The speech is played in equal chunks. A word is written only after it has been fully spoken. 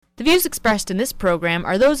The views expressed in this program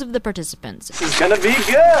are those of the participants. This is gonna be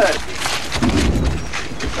good.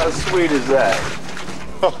 How sweet is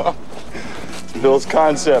that? Bill's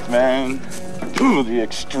concept, man. To the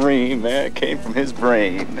extreme, man. It came from his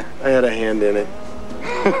brain. I had a hand in it.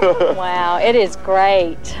 Wow, it is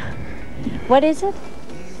great. What is it?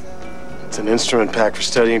 It's an instrument pack for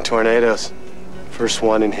studying tornadoes. First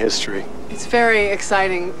one in history. It's very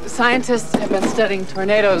exciting. Scientists have been studying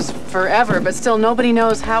tornadoes forever, but still nobody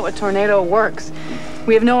knows how a tornado works.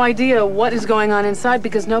 We have no idea what is going on inside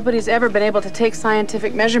because nobody's ever been able to take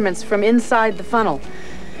scientific measurements from inside the funnel.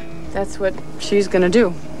 That's what she's gonna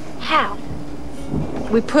do. How?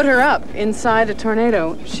 We put her up inside a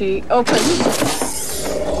tornado. She opens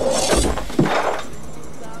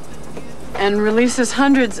and releases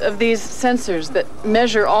hundreds of these sensors that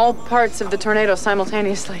measure all parts of the tornado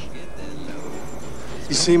simultaneously.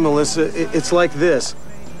 You see, Melissa, it's like this.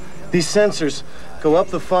 These sensors go up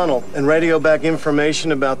the funnel and radio back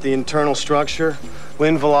information about the internal structure,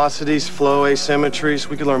 wind velocities, flow asymmetries.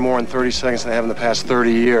 We could learn more in 30 seconds than I have in the past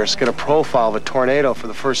 30 years. Get a profile of a tornado for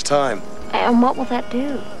the first time. And what will that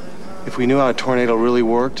do? If we knew how a tornado really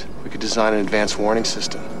worked, we could design an advanced warning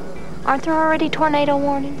system. Aren't there already tornado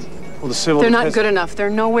warnings? Well, the civil They're not good enough. They're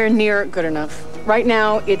nowhere near good enough. Right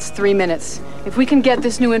now, it's 3 minutes. If we can get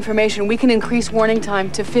this new information, we can increase warning time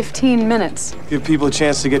to 15 minutes. Give people a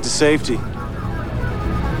chance to get to safety.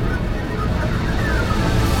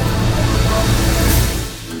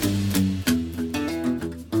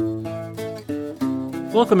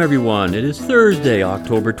 Welcome, everyone. It is Thursday,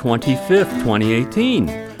 October 25th, 2018.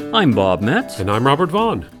 I'm Bob Metz. And I'm Robert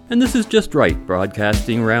Vaughn. And this is Just Right,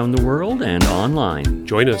 broadcasting around the world and online.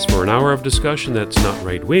 Join us for an hour of discussion that's not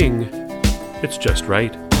right-wing, it's just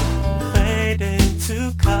right. Fade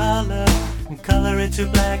into color, and color into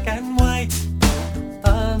black and white.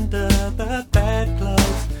 Under the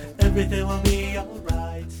bedclothes, everything will be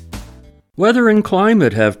alright. Weather and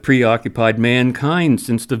climate have preoccupied mankind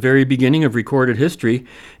since the very beginning of recorded history,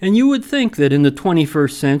 and you would think that in the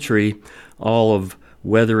 21st century, all of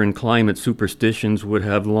weather and climate superstitions would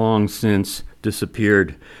have long since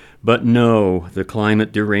disappeared. But no, the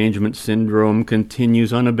climate derangement syndrome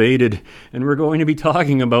continues unabated, and we're going to be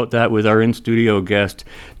talking about that with our in-studio guest,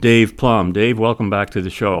 Dave Plum. Dave, welcome back to the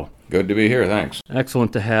show. Good to be here, thanks.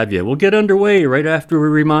 Excellent to have you. We'll get underway right after we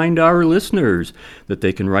remind our listeners that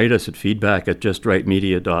they can write us at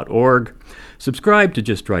feedback@justrightmedia.org, subscribe to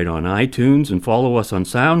Just Right on iTunes, and follow us on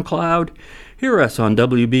SoundCloud. Hear us on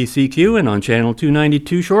WBCQ and on Channel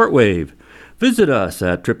 292 Shortwave. Visit us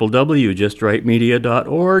at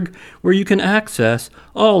www.justrightmedia.org, where you can access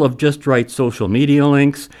all of Just Right's social media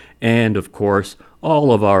links and, of course,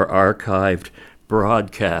 all of our archived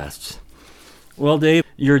broadcasts. Well, Dave,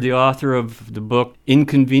 you're the author of the book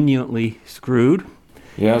Inconveniently Screwed.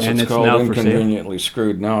 Yes, and it's called Inconveniently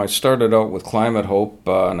Screwed. Now, I started out with Climate Hope,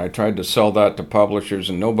 and I tried to sell that to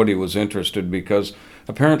publishers, and nobody was interested because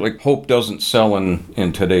apparently hope doesn't sell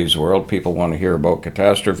in today's world. People want to hear about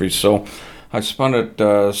catastrophes, so I spun it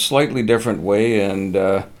a slightly different way, and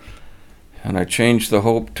I changed the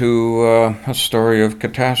hope to a story of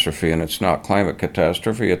catastrophe, and it's not climate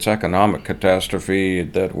catastrophe, it's economic catastrophe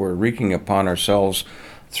that we're wreaking upon ourselves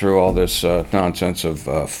through all this nonsense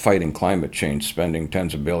of fighting climate change, spending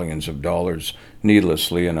tens of billions of dollars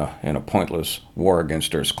needlessly in a pointless war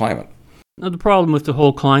against Earth's climate. Now, the problem with the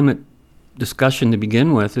whole climate discussion to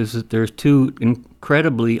begin with is that there's two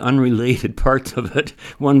incredibly unrelated parts of it,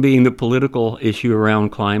 one being the political issue around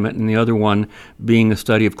climate and the other one being the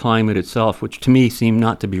study of climate itself, which to me seem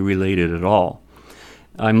not to be related at all.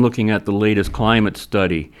 I'm looking at the latest climate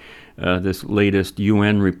study, this latest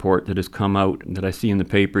UN report that has come out that I see in the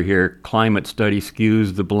paper here, Climate Study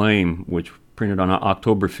Skews the Blame, which printed on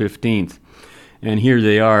October 15th. And here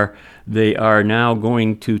they are now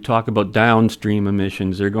going to talk about downstream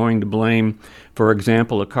emissions. They're going to blame, for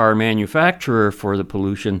example, a car manufacturer for the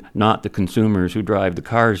pollution, not the consumers who drive the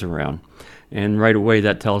cars around. And right away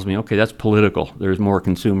that tells me, okay, that's political. There's more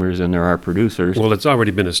consumers than there are producers. Well, it's already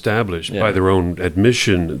been established by their own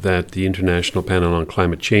admission that the International Panel on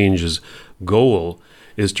Climate Change's goal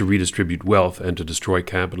is to redistribute wealth and to destroy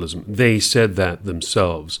capitalism. They said that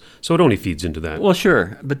themselves, so it only feeds into that. Well,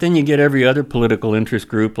 sure, but then you get every other political interest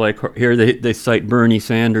group, like here they cite Bernie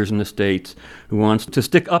Sanders in the States, who wants to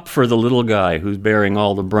stick up for the little guy who's bearing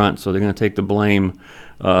all the brunt, so they're going to take the blame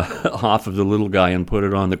off of the little guy and put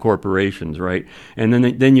it on the corporations, right? And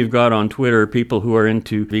then you've got on Twitter people who are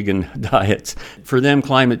into vegan diets. For them,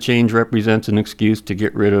 climate change represents an excuse to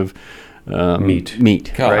get rid of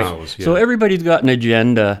meat, cows, right? Yeah. So everybody's got an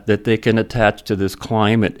agenda that they can attach to this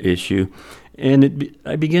climate issue, and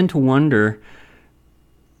I begin to wonder,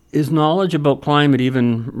 Is knowledge about climate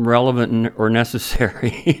even relevant or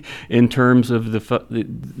necessary in terms of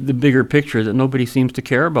the bigger picture, that nobody seems to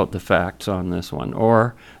care about the facts on this one,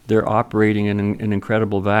 or they're operating in an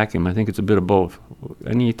incredible vacuum? I think it's a bit of both.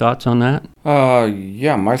 Any thoughts on that?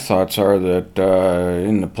 Yeah, my thoughts are that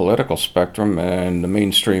in the political spectrum and the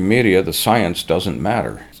mainstream media, the science doesn't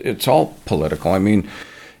matter. It's all political. I mean,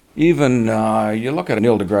 even you look at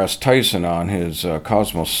Neil deGrasse Tyson on his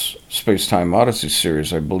Cosmos Space-Time Odyssey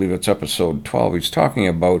series, I believe it's episode 12, he's talking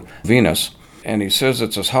about Venus, and he says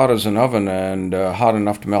it's as hot as an oven and hot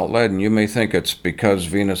enough to melt lead, and you may think it's because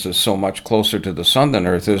Venus is so much closer to the sun than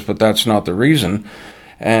Earth is, but that's not the reason.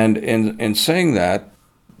 And in saying that,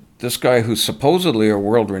 this guy who's supposedly a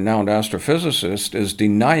world-renowned astrophysicist is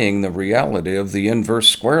denying the reality of the inverse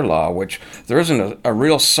square law, which there isn't a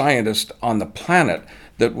real scientist on the planet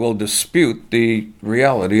that will dispute the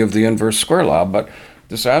reality of the inverse square law. But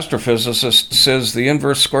this astrophysicist says the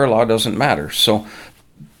inverse square law doesn't matter. So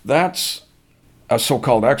that's a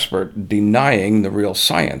so-called expert denying the real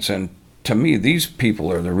science. And to me, these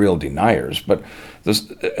people are the real deniers. But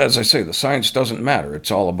this, as I say, the science doesn't matter.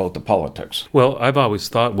 It's all about the politics. Well, I've always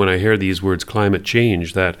thought when I hear these words climate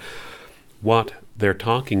change that what they're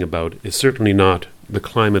talking about is certainly not the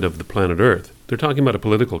climate of the planet Earth. They're talking about a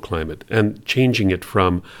political climate and changing it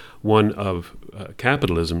from one of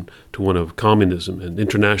capitalism to one of communism and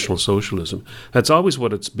international socialism. That's always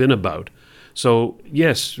what it's been about. So,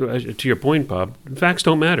 yes, to your point, Bob, facts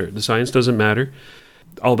don't matter. The science doesn't matter.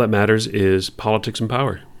 All that matters is politics and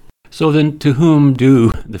power. So then to whom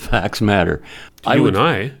do the facts matter? To you and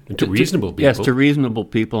I, and to reasonable people. Yes, to reasonable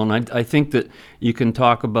people. And I think that you can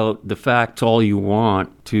talk about the facts all you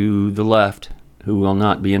want to the left, who will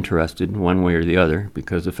not be interested one way or the other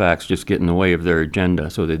because the facts just get in the way of their agenda,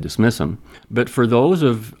 so they dismiss them. But for those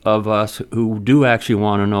of us who do actually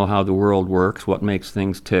want to know how the world works, what makes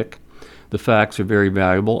things tick, the facts are very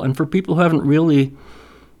valuable. And for people who haven't really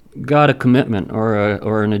got a commitment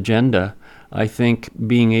or an agenda, I think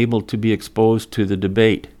being able to be exposed to the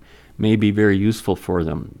debate may be very useful for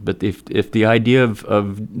them. But if the idea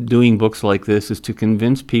of doing books like this is to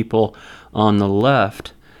convince people on the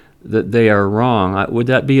left that they are wrong, would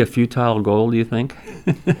that be a futile goal, do you think?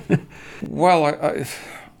 Well,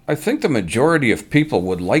 I think the majority of people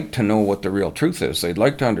would like to know what the real truth is. They'd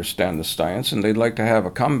like to understand the science, and they'd like to have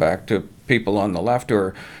a comeback to people on the left who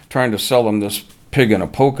are trying to sell them this pig in a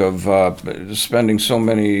poke of spending so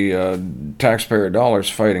many taxpayer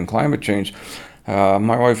dollars fighting climate change.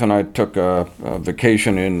 My wife and I took a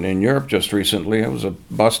vacation in Europe just recently. It was a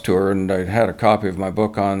bus tour, and I had a copy of my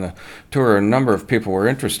book on the tour. A number of people were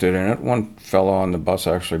interested in it. One fellow on the bus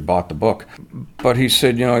actually bought the book. But he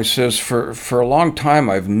said, he says, for a long time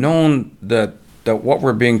I've known that what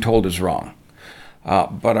we're being told is wrong.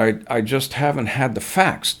 But I just haven't had the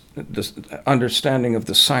facts, this understanding of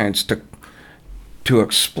the science to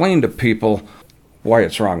explain to people why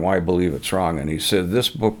it's wrong, why I believe it's wrong. And he said, this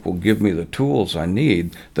book will give me the tools I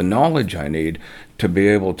need, the knowledge I need to be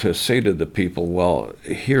able to say to the people, well,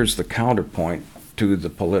 here's the counterpoint to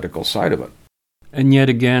the political side of it. And yet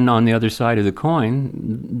again, on the other side of the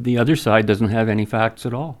coin, the other side doesn't have any facts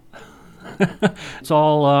at all. It's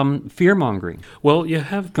all fear-mongering. Well, you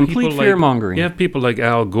have complete fear-mongering. You have people like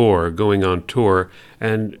Al Gore going on tour,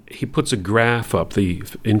 and he puts a graph up, the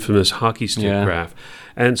infamous hockey stick graph.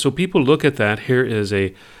 And so people look at that. Here is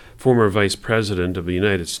a former vice president of the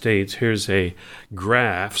United States. Here's a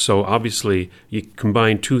graph. So obviously you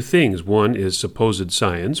combine two things. One is supposed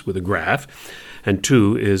science with a graph, and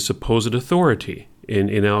two is supposed authority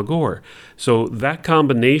in Al Gore. So that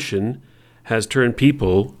combination has turned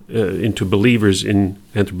people into believers in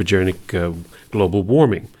anthropogenic global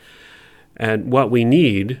warming. And what we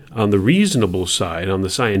need on the reasonable side, on the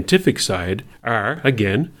scientific side, are,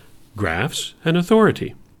 again, graphs and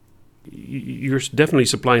authority. You're definitely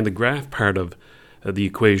supplying the graph part of the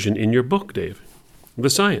equation in your book, Dave. The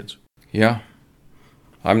science. Yeah.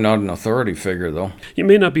 I'm not an authority figure, though. You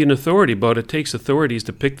may not be an authority, but it takes authorities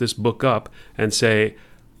to pick this book up and say,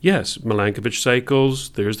 yes, Milankovitch cycles,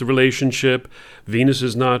 there's the relationship. Venus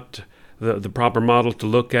is not the proper model to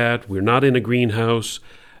look at. We're not in a greenhouse.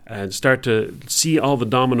 And start to see all the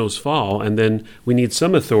dominoes fall. And then we need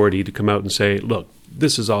some authority to come out and say, look,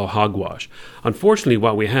 this is all hogwash. Unfortunately,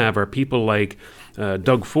 what we have are people like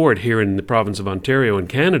Doug Ford here in the province of Ontario in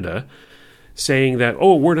Canada saying that,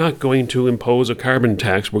 we're not going to impose a carbon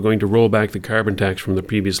tax. We're going to roll back the carbon tax from the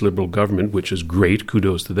previous Liberal government, which is great.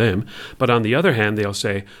 Kudos to them. But on the other hand, they'll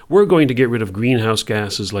say, we're going to get rid of greenhouse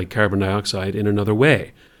gases like carbon dioxide in another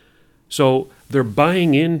way. So they're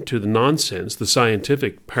buying into the nonsense, the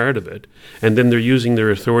scientific part of it, and then they're using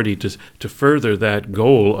their authority to further that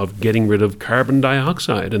goal of getting rid of carbon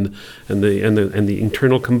dioxide and the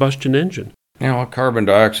internal combustion engine. Yeah, well, carbon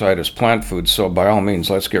dioxide is plant food, so by all means,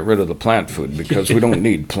 let's get rid of the plant food because we don't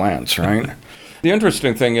need plants, right? The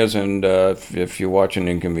interesting thing is, and if you watch An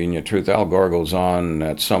Inconvenient Truth, Al Gore goes on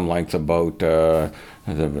at some length about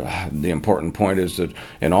the important point is that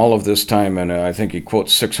in all of this time, and I think he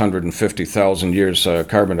quotes 650,000 years,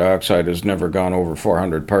 carbon dioxide has never gone over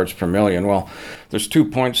 400 parts per million. Well, there's 2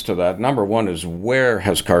 points to that. Number one is, where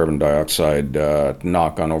has carbon dioxide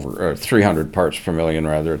not gone over 300 parts per million,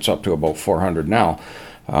 rather? It's up to about 400 now.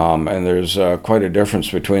 And there's quite a difference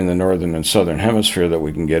between the northern and southern hemisphere that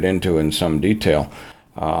we can get into in some detail.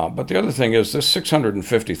 But the other thing is, this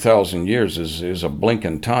 650,000 years is a blink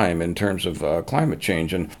in time in terms of climate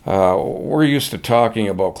change. And we're used to talking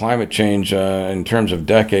about climate change in terms of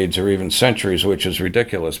decades or even centuries, which is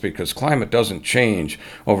ridiculous because climate doesn't change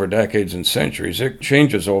over decades and centuries. It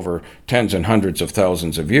changes over tens and hundreds of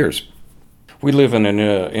thousands of years. We live in an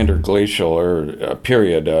interglacial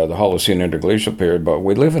period, the Holocene interglacial period, but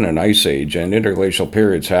we live in an ice age, and interglacial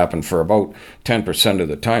periods happen for about 10% of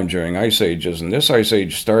the time during ice ages. And this ice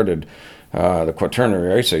age started, the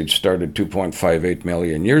Quaternary Ice Age started 2.58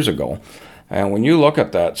 million years ago. And when you look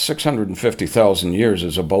at that, 650,000 years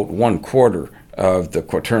is about 1/4 of the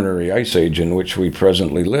Quaternary Ice Age in which we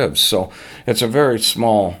presently live. So it's a very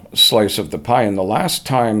small slice of the pie. And the last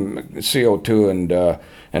time CO2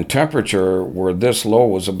 and temperature were this low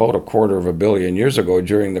was about 250 million years ago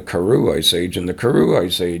during the Karoo Ice Age. In the Karoo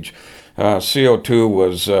Ice Age, CO2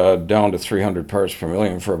 was down to 300 parts per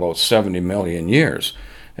million for about 70 million years.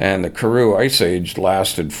 And the Karoo Ice Age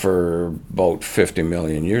lasted for about 50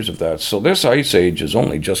 million years of that. So this ice age is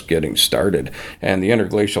only just getting started. And the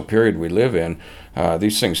interglacial period we live in,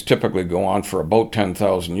 these things typically go on for about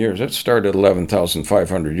 10,000 years. It started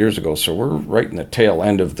 11,500 years ago, so we're right in the tail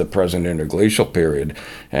end of the present interglacial period.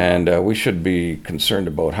 And we should be concerned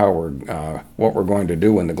about what we're going to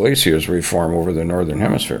do when the glaciers reform over the northern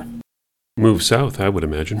hemisphere. Move south, I would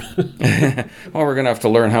imagine. Well, we're going to have to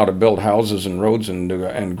learn how to build houses and roads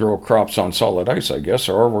and grow crops on solid ice, I guess,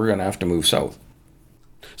 or we're going to have to move south.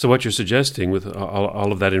 So what you're suggesting with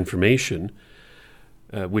all of that information,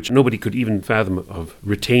 which nobody could even fathom of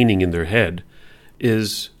retaining in their head,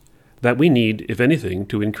 is that we need, if anything,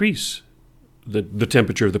 to increase the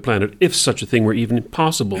temperature of the planet, if such a thing were even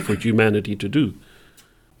possible for humanity to do.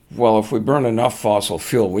 Well, if we burn enough fossil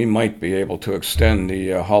fuel, we might be able to extend the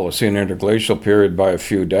Holocene interglacial period by a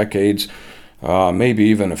few decades, maybe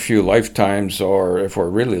even a few lifetimes, or if we're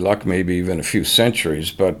really lucky, maybe even a few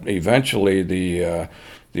centuries. But eventually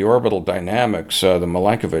the orbital dynamics, the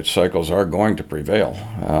Milankovitch cycles, are going to prevail.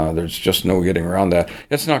 There's just no getting around that.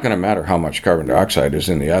 It's not going to matter how much carbon dioxide is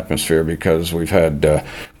in the atmosphere because we've had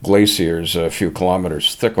glaciers a few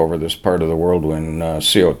kilometers thick over this part of the world when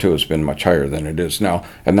CO2 has been much higher than it is now.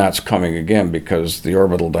 And that's coming again because the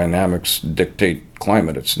orbital dynamics dictate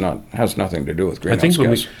climate. Has nothing to do with greenhouse gas.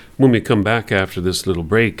 I think when we come back after this little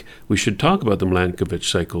break, we should talk about the Milankovitch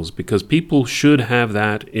cycles because people should have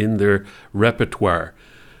that in their repertoire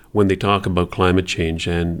when they talk about climate change.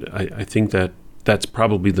 And I think that's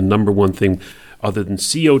probably the number one thing, other than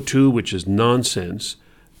CO2, which is nonsense.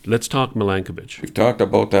 Let's talk Milankovitch. We've talked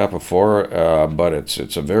about that before, but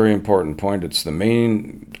it's a very important point. It's the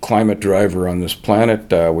main climate driver on this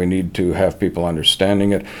planet. We need to have people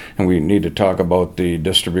understanding it, and we need to talk about the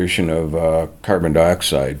distribution of carbon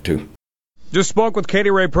dioxide, too. Just spoke with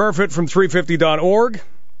Katie Ray Perfit from 350.org.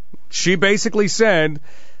 She basically said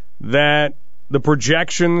that the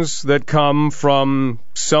projections that come from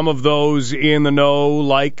some of those in the know,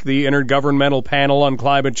 like the Intergovernmental Panel on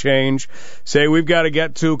Climate Change, say we've got to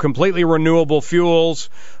get to completely renewable fuels.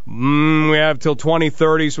 We have till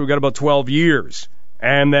 2030, so we've got about 12 years.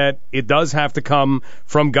 And that it does have to come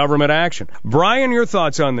from government action. Brian, your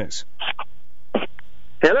thoughts on this?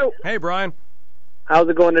 Hello. Hey, Brian. How's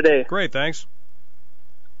it going today? Great, thanks.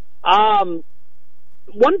 One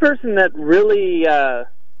person that really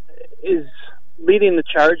is leading the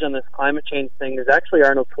charge on this climate change thing is actually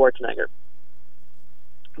Arnold Schwarzenegger,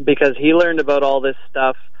 because he learned about all this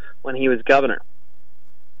stuff when he was governor.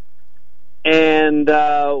 And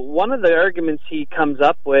one of the arguments he comes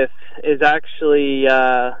up with is actually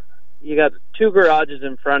you got two garages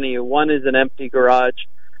in front of you. One is an empty garage,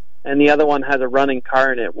 and the other one has a running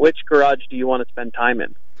car in it. Which garage do you want to spend time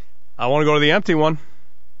in? I want to go to the empty one.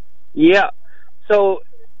 Yeah. So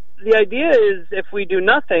the idea is if we do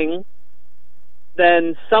nothing,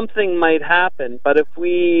 then something might happen. But if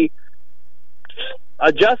we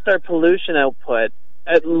adjust our pollution output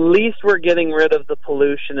at least we're getting rid of the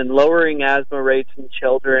pollution and lowering asthma rates in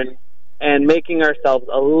children and making ourselves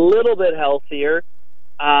a little bit healthier.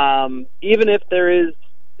 Even if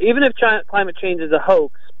climate change is a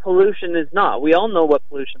hoax, pollution is not. We all know what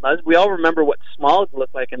pollution does. We all remember what smog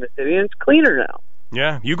looked like in the city, and it's cleaner now.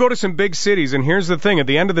 Yeah, you go to some big cities, and here's the thing. At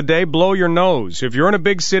the end of the day, blow your nose. If you're in a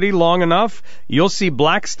big city long enough, you'll see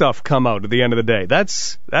black stuff come out at the end of the day.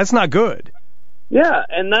 That's not good. Yeah,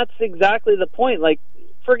 and that's exactly the point. Like,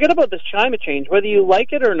 forget about this climate change. Whether you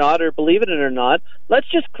like it or not, or believe it or not, let's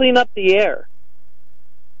just clean up the air.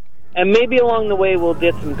 And maybe along the way we'll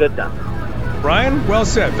get some good done. Brian, well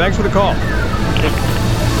said. Thanks for the call.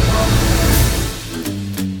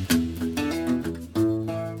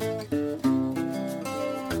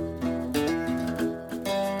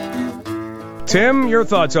 Tim, your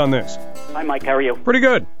thoughts on this? Hi, Mike. How are you? Pretty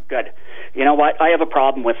good. Good. You know what? I have a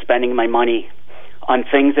problem with spending my money on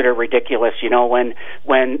things that are ridiculous. You know,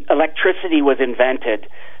 when electricity was invented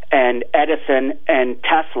and Edison and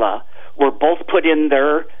Tesla were both put in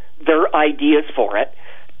their ideas for it,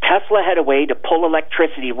 Tesla had a way to pull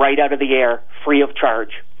electricity right out of the air free of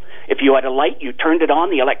charge. If you had a light, you turned it on,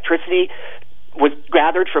 the electricity was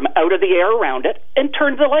gathered from out of the air around it and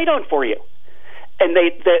turned the light on for you. And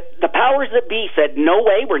the powers that be said, no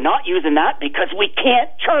way, we're not using that because we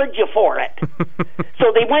can't charge you for it.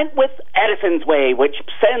 So they went with Edison's way, which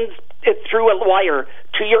sends it through a wire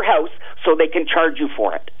to your house so they can charge you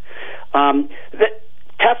for it.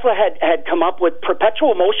 Tesla had come up with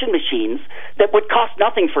perpetual motion machines that would cost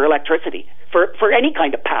nothing for electricity, for any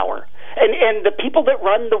kind of power. And the people that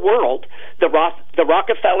run the world, the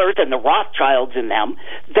Rockefellers and the Rothschilds in them,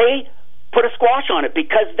 they put a squash on it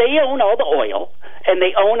because they own all the oil and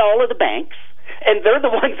they own all of the banks, and they're the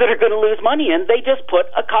ones that are going to lose money, and they just put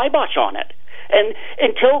a kibosh on it. And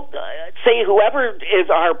until, say, whoever is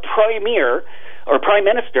our premier or prime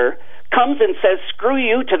minister comes and says, screw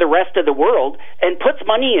you to the rest of the world, and puts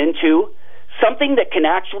money into something that can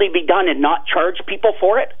actually be done and not charge people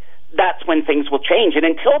for it, that's when things will change. And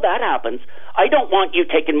until that happens, I don't want you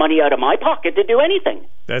taking money out of my pocket to do anything.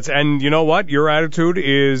 And you know what? Your attitude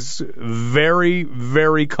is very,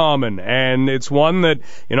 very common. And it's one that,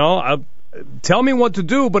 tell me what to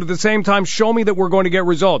do, but at the same time, show me that we're going to get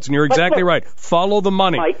results. And you're exactly right. Follow the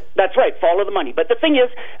money. Mike, that's right. Follow the money. But the thing is,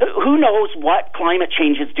 who knows what climate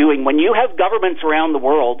change is doing when you have governments around the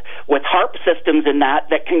world with HAARP systems in that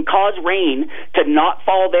can cause rain to not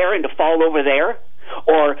fall there and to fall over there?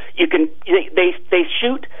 Or they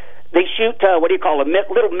shoot what do you call them,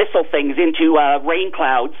 little missile things into rain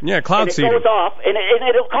clouds. Yeah, cloud seeding. And it goes off, and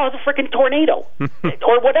it'll cause a freaking tornado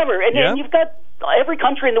or whatever. And then you've got every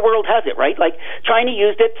country in the world has it, right? Like China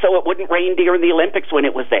used it so it wouldn't rain during the Olympics when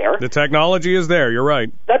it was there. The technology is there. You're right.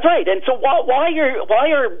 That's right. And so why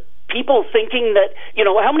are people thinking that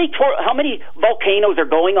how many volcanoes are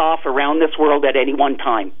going off around this world at any one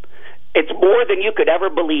time? It's more than you could ever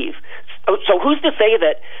believe. So who's to say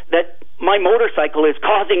that my motorcycle is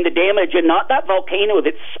causing the damage and not that volcano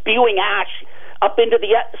that's spewing ash up into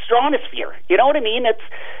the stratosphere? You know what I mean?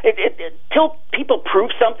 Till people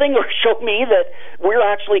prove something or show me that we're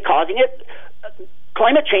actually causing it,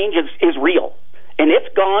 climate change is real. And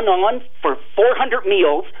it's gone on for 400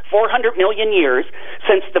 million years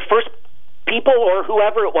since the first people or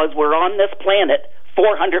whoever it was were on this planet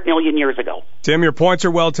 400 million years ago. Tim, your points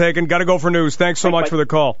are well taken. Got to go for news. Thanks so much for the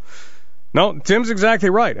call. No, Tim's exactly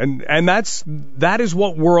right. And that is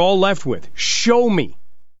what we're all left with. Show me.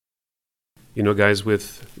 Guys,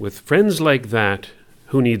 with friends like that,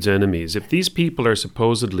 who needs enemies? If these people are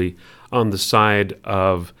supposedly on the side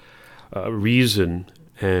of reason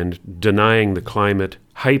and denying the climate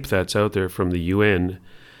hype that's out there from the UN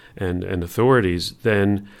and authorities,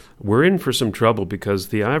 then we're in for some trouble because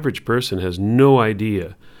the average person has no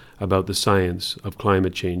idea about the science of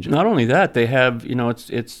climate change. Not only that, they have,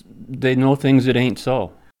 they know things that ain't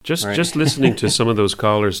so. Just listening to some of those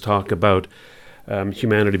callers talk about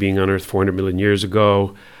humanity being on Earth 400 million years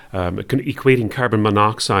ago, equating carbon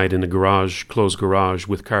monoxide in a closed garage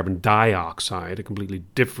with carbon dioxide, a completely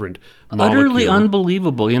different molecule. Utterly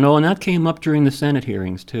unbelievable, and that came up during the Senate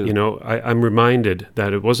hearings, too. I'm reminded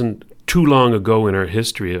that it wasn't too long ago in our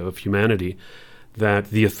history of humanity that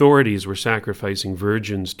the authorities were sacrificing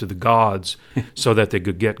virgins to the gods so that they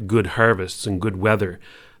could get good harvests and good weather.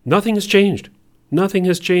 Nothing has changed. Nothing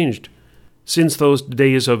has changed since those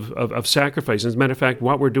days of sacrifice. As a matter of fact,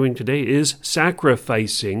 what we're doing today is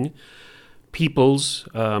sacrificing people's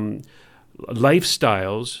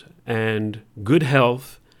lifestyles and good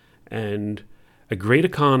health and a great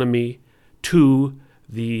economy to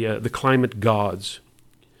the climate gods.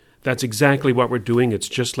 That's exactly what we're doing. It's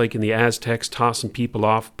just like in the Aztecs, tossing people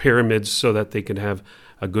off pyramids so that they can have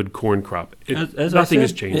a good corn crop. Nothing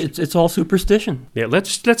has changed. It's all superstition. Yeah,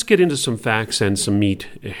 let's get into some facts and some meat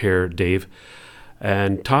here, Dave,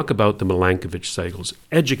 and talk about the Milankovitch cycles.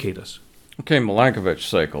 Educate us. Okay, Milankovitch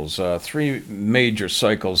cycles. 3 major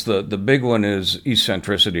cycles. The big one is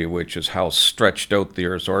eccentricity, which is how stretched out the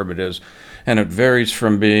Earth's orbit is. And it varies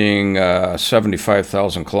from being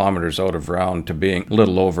 75,000 kilometers out of round to being a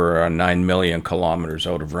little over 9 million kilometers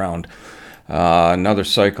out of round. Another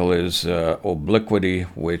cycle is obliquity,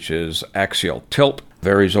 which is axial tilt.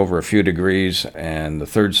 Varies over a few degrees. And the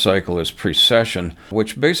third cycle is precession,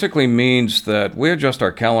 which basically means that we adjust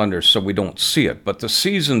our calendars so we don't see it. But the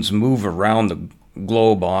seasons move around the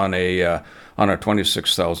globe on a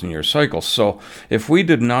 26,000-year cycle. So if we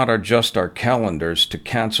did not adjust our calendars to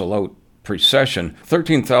cancel out precession,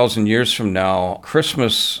 13,000 years from now,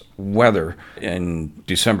 Christmas weather in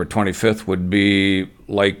December 25th would be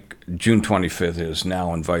like June 25th is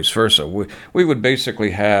now, and vice versa. We would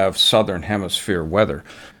basically have southern hemisphere weather.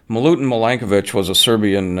 Milutin Milankovitch was a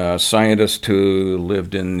Serbian scientist who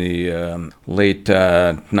lived in the late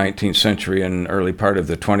 19th century and early part of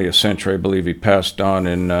the 20th century. I believe he passed on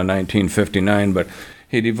in 1959, but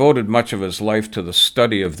he devoted much of his life to the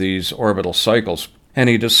study of these orbital cycles. And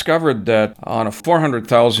he discovered that on a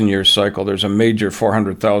 400,000-year cycle, there's a major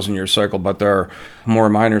 400,000-year cycle, but there are more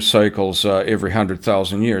minor cycles every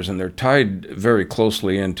 100,000 years, and they're tied very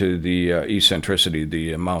closely into the eccentricity,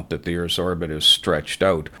 the amount that the Earth's orbit is stretched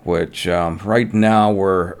out, which right now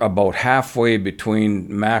we're about halfway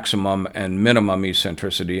between maximum and minimum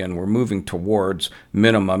eccentricity, and we're moving towards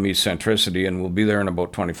minimum eccentricity, and we'll be there in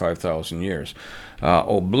about 25,000 years.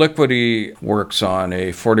 Obliquity works on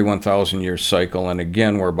a 41,000-year cycle, and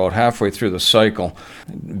again, we're about halfway through the cycle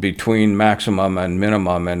between maximum and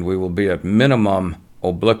minimum, and we will be at minimum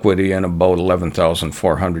obliquity in about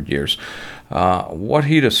 11,400 years. What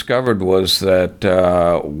he discovered was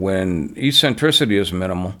that when eccentricity is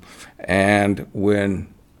minimal and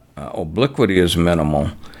when obliquity is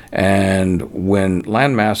minimal, and when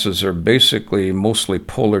land masses are basically mostly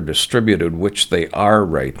polar distributed, which they are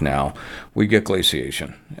right now, we get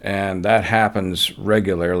glaciation. And that happens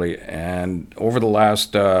regularly. And over the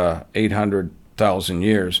last 800,000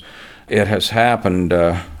 years, it has happened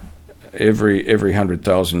every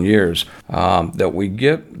 100,000 years that we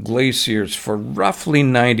get glaciers for roughly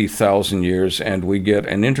 90,000 years, and we get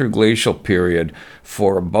an interglacial period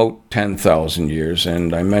for about 10,000 years.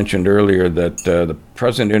 And I mentioned earlier that the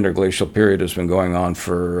present interglacial period has been going on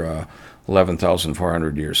for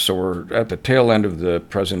 11,400 years. So we're at the tail end of the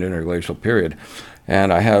present interglacial period.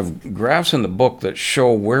 And I have graphs in the book that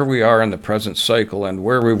show where we are in the present cycle and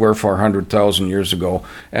where we were 400,000 years ago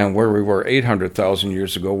and where we were 800,000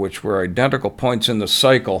 years ago, which were identical points in the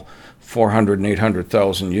cycle 400 and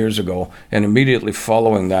 800,000 years ago. And immediately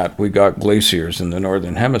following that, we got glaciers in the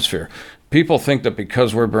northern hemisphere. People think that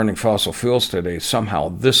because we're burning fossil fuels today, somehow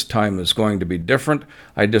this time is going to be different.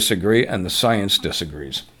 I disagree, and the science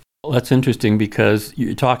disagrees. Well, that's interesting because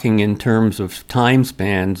you're talking in terms of time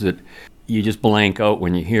spans that you just blank out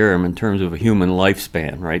when you hear them in terms of a human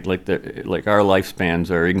lifespan, right? Like our lifespans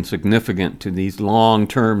are insignificant to these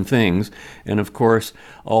long-term things, and of course,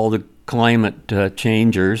 all the climate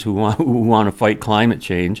changers who want to fight climate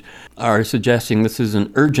change are suggesting this is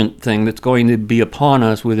an urgent thing that's going to be upon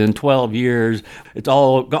us within 12 years. It's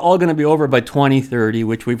all going to be over by 2030,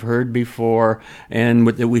 which we've heard before, and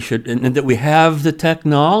that we have the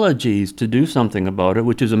technologies to do something about it,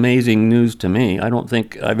 which is amazing news to me. I don't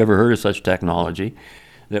think I've ever heard of such technology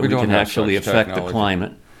that we can actually affect the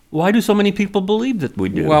climate. Why do so many people believe that we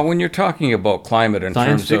do? Well, when you're talking about climate in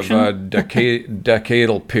Science terms fiction? of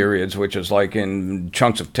decadal periods, which is like in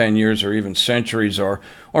chunks of 10 years or even centuries or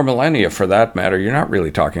millennia for that matter, you're not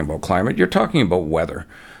really talking about climate. You're talking about weather.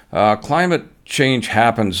 Climate change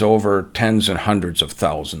happens over tens and hundreds of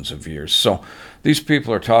thousands of years. So these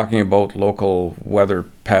people are talking about local weather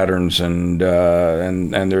patterns and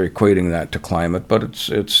they're equating that to climate, but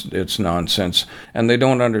it's nonsense, and they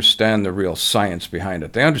don't understand the real science behind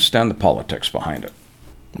it. They understand the politics behind it.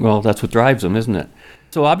 Well, that's what drives them, isn't it?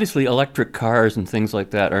 So obviously electric cars and things like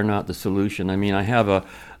that are not the solution. I mean, I have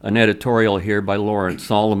an editorial here by Lawrence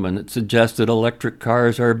Solomon that suggests that electric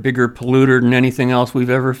cars are a bigger polluter than anything else we've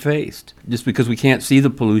ever faced. Just because we can't see the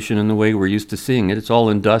pollution in the way we're used to seeing it, it's all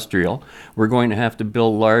industrial. We're going to have to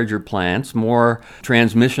build larger plants, more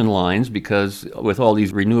transmission lines, because with all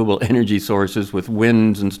these renewable energy sources, with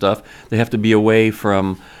winds and stuff, they have to be away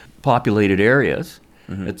from populated areas.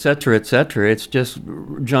 Et cetera, et cetera. It's just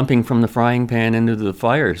jumping from the frying pan into the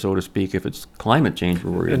fire, so to speak, if it's climate change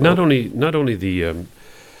we're worried about. Not only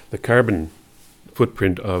the carbon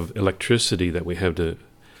footprint of electricity that we have to,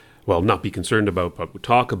 well, not be concerned about, but we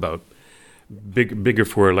talk about, bigger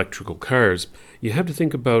for electrical cars, you have to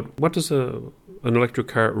think about what does an electric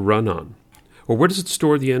car run on? Or where does it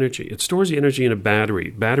store the energy? It stores the energy in a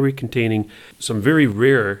battery containing some very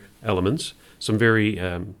rare elements, some very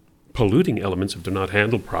polluting elements if they're not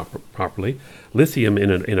handled properly. Lithium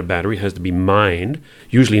in a battery has to be mined,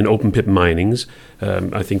 usually in open pit minings.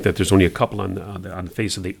 I think that there's only a couple on the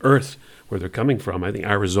face of the earth where they're coming from. I think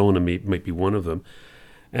Arizona might be one of them.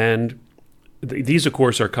 And these, of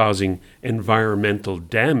course, are causing environmental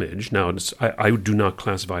damage. Now, I do not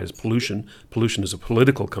classify it as pollution. Pollution is a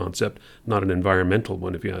political concept, not an environmental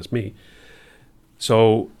one, if you ask me.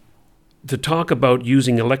 So to talk about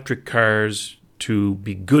using electric cars to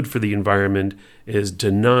be good for the environment is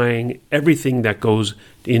denying everything that goes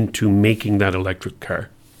into making that electric car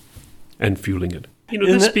and fueling it.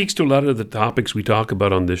 This speaks to a lot of the topics we talk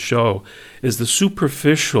about on this show, is the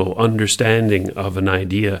superficial understanding of an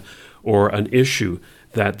idea or an issue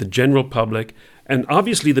that the general public, and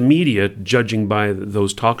obviously the media, judging by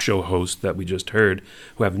those talk show hosts that we just heard,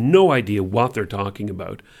 who have no idea what they're talking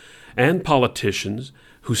about, and politicians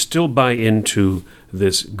who still buy into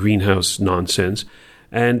this greenhouse nonsense,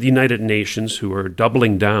 and the United Nations, who are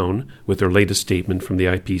doubling down with their latest statement from the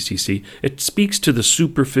IPCC. It speaks to the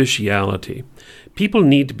superficiality. People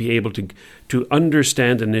need to be able to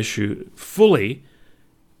understand an issue fully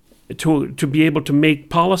to be able to make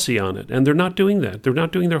policy on it. And they're not doing that. They're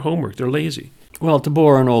not doing their homework. They're lazy. Well, to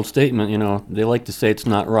borrow an old statement, they like to say it's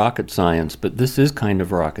not rocket science, but this is kind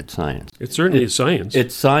of rocket science. It certainly is science.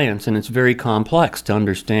 It's science, and it's very complex to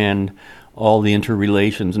understand all the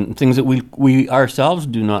interrelations and things that we ourselves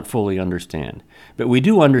do not fully understand. But we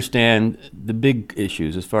do understand the big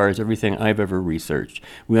issues as far as everything I've ever researched.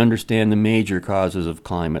 We understand the major causes of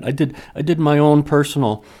climate. I did my own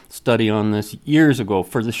personal study on this years ago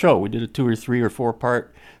for the show. We did a 2 or 3 or 4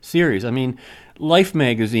 part series. I mean, Life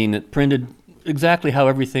magazine that printed exactly how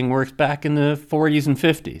everything works back in the 40s and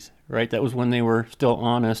 50s, right? That was when they were still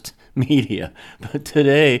honest media. But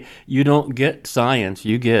today, you don't get science,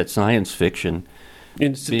 you get science fiction.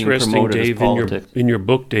 It's interesting, Dave, in your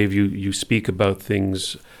book, Dave, you speak about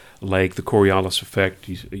things like the Coriolis effect.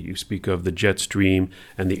 You speak of the jet stream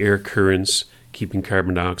and the air currents keeping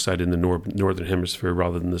carbon dioxide in the northern hemisphere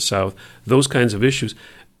rather than the south. Those kinds of issues.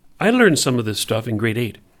 I learned some of this stuff in grade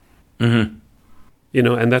 8. Mm-hmm.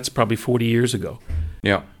 And that's probably 40 years ago.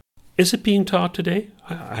 Yeah. Is it being taught today?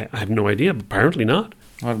 I have no idea, but apparently not.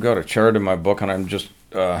 I've got a chart in my book, and I'm just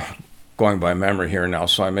going by memory here now,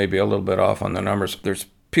 so I may be a little bit off on the numbers. There's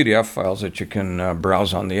PDF files that you can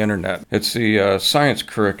browse on the internet. It's the science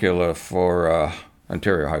curricula for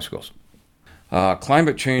Ontario high schools.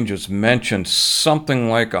 Climate change is mentioned something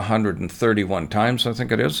like 131 times, I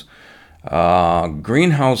think it is.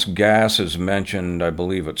 Greenhouse gas is mentioned, I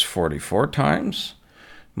believe it's 44 times.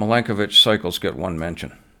 Milankovitch cycles get 1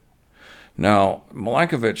 mention. Now,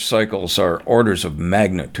 Milankovitch cycles are orders of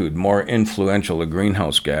magnitude more influential than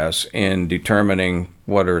greenhouse gas in determining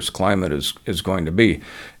what Earth's climate is going to be.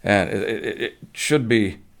 And it should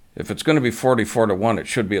be, if it's going to be 44 to 1, it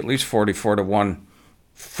should be at least 44 to 1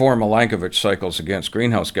 for Milankovitch cycles against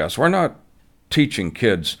greenhouse gas. We're not teaching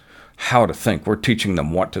kids how to think. We're teaching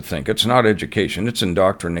them what to think. It's not education. It's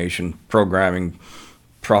indoctrination, programming,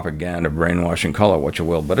 propaganda, brainwashing, call it what you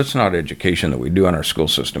will. But it's not education that we do in our school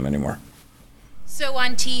system anymore. So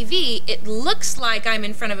on TV, it looks like I'm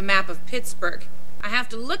in front of a map of Pittsburgh. I have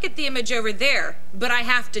to look at the image over there, but I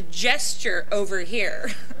have to gesture over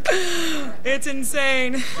here. It's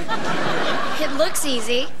insane. It looks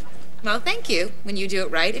easy. Well, thank you. When you do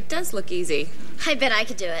it right, it does look easy. I bet I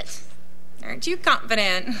could do it. Aren't you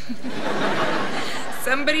confident?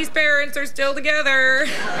 Somebody's parents are still together.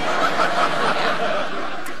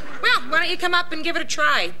 Well, why don't you come up and give it a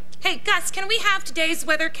try? Hey, Gus, can we have today's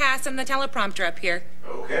weathercast and the teleprompter up here?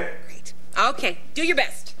 Okay. Great. Okay, do your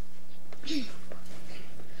best.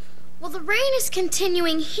 Well, the rain is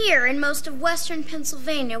continuing here in most of western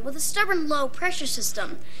Pennsylvania with a stubborn low pressure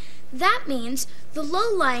system. That means the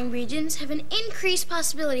low-lying regions have an increased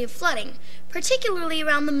possibility of flooding, particularly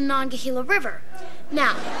around the Monongahela River.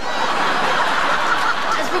 Now,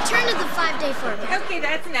 as we turn to the 5-day forecast... Okay,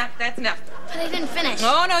 that's enough. But I didn't finish.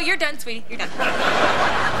 Oh, no, you're done, sweetie. You're done.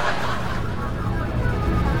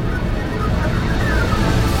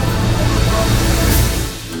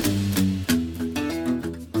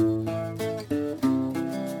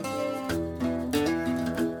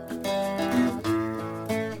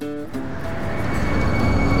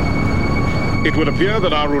 It would appear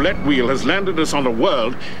that our roulette wheel has landed us on a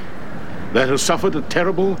world that has suffered a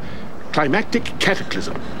terrible climactic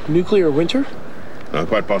cataclysm. Nuclear winter?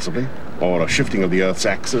 Quite possibly. Or a shifting of the Earth's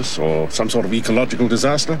axis, or some sort of ecological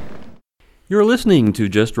disaster. You're listening to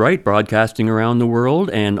Just Right, broadcasting around the world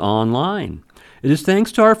and online. It is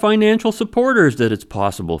thanks to our financial supporters that it's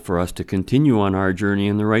possible for us to continue on our journey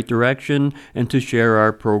in the right direction and to share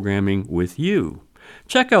our programming with you.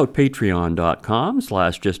 Check out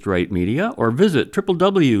patreon.com/justrightmedia or visit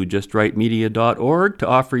www.justrightmedia.org to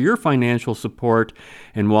offer your financial support.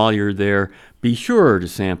 And while you're there, be sure to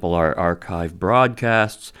sample our archive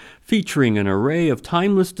broadcasts featuring an array of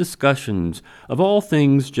timeless discussions of all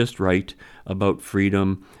things just right about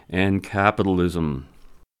freedom and capitalism.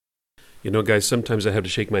 You know, guys, sometimes I have to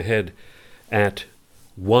shake my head at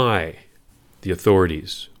why the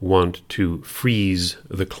authorities want to freeze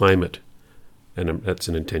the climate. And that's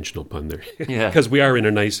an intentional pun there. Yeah. Because we are in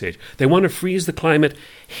an ice age. They want to freeze the climate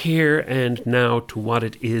here and now to what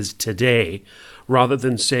it is today, rather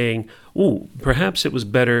than saying, perhaps it was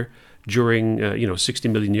better during, 60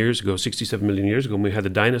 million years ago, 67 million years ago, when we had the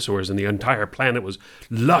dinosaurs and the entire planet was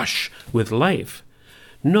lush with life.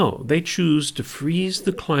 No, they choose to freeze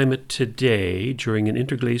the climate today during an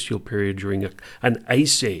interglacial period, during an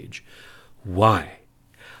ice age. Why?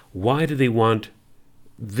 Why do they want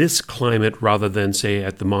this climate rather than, say,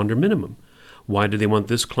 at the Maunder minimum? Why do they want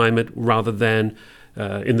this climate rather than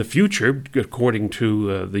in the future, according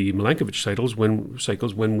to the Milankovitch cycles,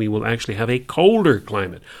 when we will actually have a colder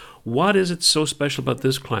climate? What is it so special about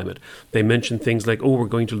this climate? They mention things like, we're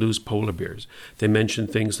going to lose polar bears. They mention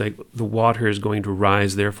things like the water is going to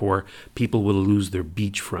rise, therefore people will lose their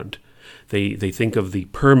beachfront. They think of the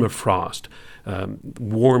permafrost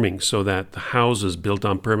warming so that the houses built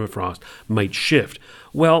on permafrost might shift.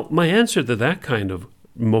 Well, my answer to that kind of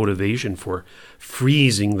motivation for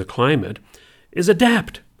freezing the climate is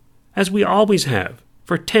adapt, as we always have.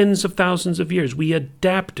 For tens of thousands of years, we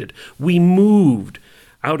adapted. We moved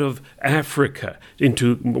out of Africa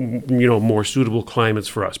into, more suitable climates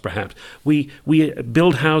for us, perhaps. We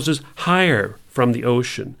build houses higher from the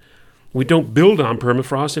ocean. We don't build on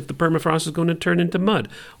permafrost if the permafrost is going to turn into mud.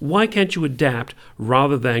 Why can't you adapt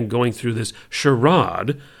rather than going through this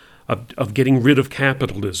charade of getting rid of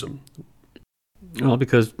capitalism? Well,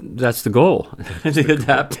 because that's the goal. The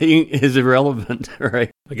adapting is irrelevant,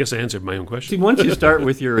 right? I guess I answered my own question. See, once you start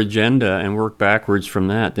with your agenda and work backwards from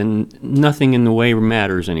that, then nothing in the way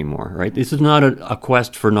matters anymore, right? This is not a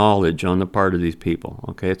quest for knowledge on the part of these people,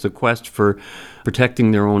 okay? It's a quest for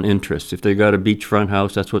protecting their own interests. If they got a beachfront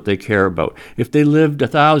house, that's what they care about. If they lived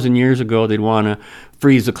 1,000 years ago, they'd want to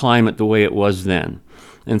freeze the climate the way it was then.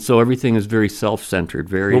 And so everything is very self-centered,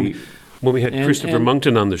 very... When we had Christopher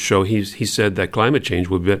Monkton on the show, he said that climate change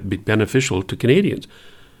would be beneficial to Canadians.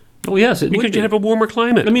 Oh, yes, because you have a warmer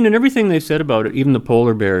climate. I mean, and everything they said about it, even the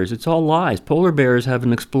polar bears, it's all lies. Polar bears have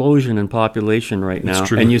an explosion in population right now. It's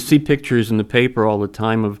true. And you see pictures in the paper all the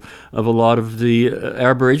time of a lot of the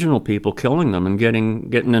Aboriginal people killing them and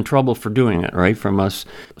getting in trouble for doing it, right? From us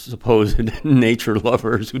supposed nature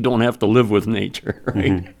lovers who don't have to live with nature,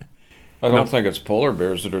 right? Mm-hmm. I don't think it's polar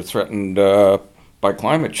bears that are threatened by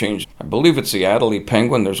climate change. I believe it's the Adelie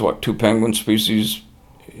penguin. There's, 2 penguin species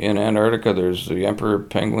in Antarctica. There's the emperor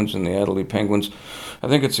penguins and the Adelie penguins. I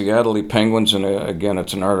think it's the Adelie penguins, and again,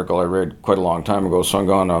 it's an article I read quite a long time ago, so I'm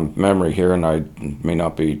going on memory here, and I may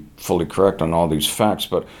not be fully correct on all these facts,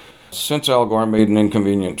 but since Al Gore made an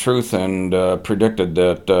inconvenient truth and predicted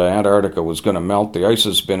that Antarctica was going to melt, the ice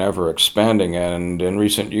has been ever expanding, and in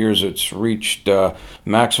recent years it's reached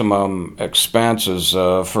maximum expanses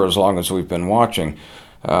for as long as we've been watching.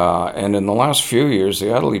 And in the last few years, the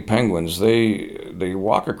Adelie penguins, they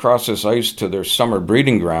walk across this ice to their summer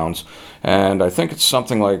breeding grounds, and I think it's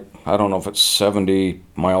something like, I don't know if it's 70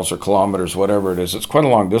 miles or kilometers, whatever it is. It's quite a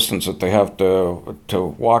long distance that they have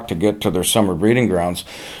to walk to get to their summer breeding grounds,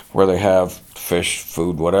 where they have fish,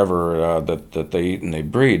 food, whatever that they eat and they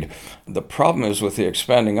breed. The problem is with the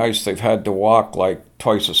expanding ice, they've had to walk like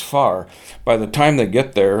twice as far. By the time they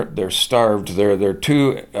get there, they're starved. They're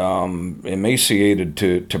too emaciated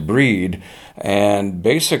to breed, and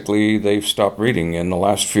basically they've stopped breeding. In the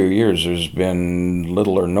last few years, there's been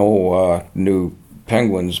little or no new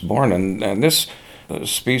penguins born, and this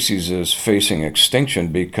species is facing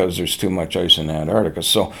extinction because there's too much ice in Antarctica.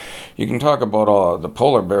 So you can talk about the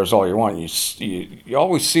polar bears all you want. You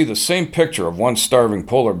always see the same picture of one starving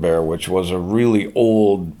polar bear, which was a really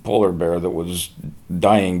old polar bear that was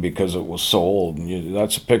dying because it was so old. And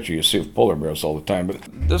that's a picture you see of polar bears all the time. But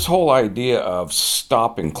this whole idea of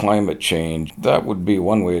stopping climate change, that would be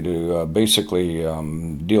one way to basically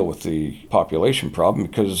deal with the population problem,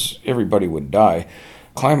 because everybody would die.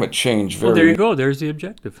 climate change Well, there you go. There's the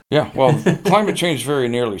objective. Yeah, well, climate change very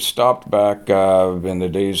nearly stopped back in the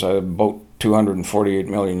days about 248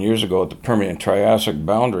 million years ago at the Permian-Triassic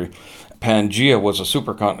boundary. Pangaea was a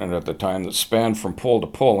supercontinent at the time that spanned from pole to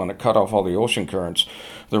pole, and it cut off all the ocean currents.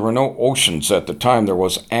 There were no oceans at the time. There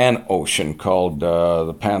was an ocean called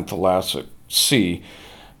the Panthalassic Sea.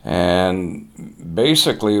 And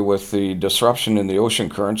basically, with the disruption in the ocean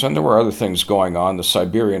currents, and there were other things going on, the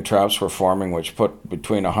Siberian traps were forming, which put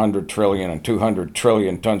between 100 trillion and 200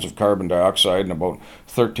 trillion tons of carbon dioxide and about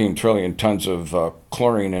 13 trillion tons of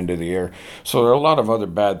chlorine into the air. So there are a lot of other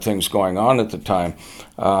bad things going on at the time.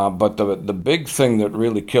 But the big thing that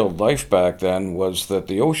really killed life back then was that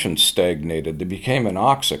the oceans stagnated. They became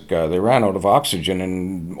anoxic. They ran out of oxygen,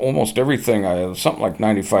 and almost everything, something like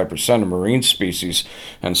 95% of marine species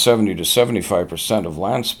and 70 to 75% of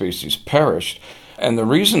land species perished. And the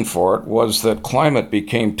reason for it was that climate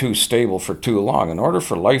became too stable for too long. In order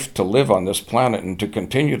for life to live on this planet and to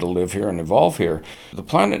continue to live here and evolve here, the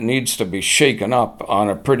planet needs to be shaken up on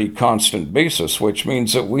a pretty constant basis, which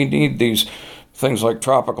means that we need these things like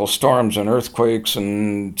tropical storms and earthquakes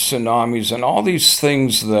and tsunamis and all these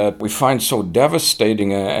things that we find so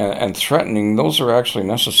devastating and threatening. Those are actually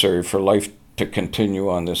necessary for life to continue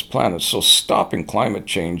on this planet. So stopping climate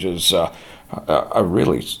change is a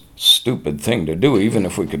really stupid thing to do, even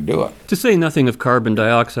if we could do it. To say nothing of carbon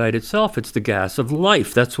dioxide itself, it's the gas of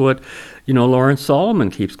life. That's what, Lawrence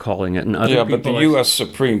Solomon keeps calling it. And other but the U.S.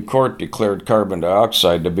 Supreme Court declared carbon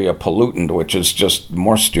dioxide to be a pollutant, which is just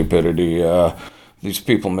more stupidity. These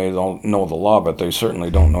people may not know the law, but they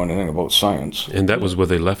certainly don't know anything about science. And that was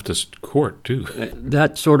with a leftist court, too.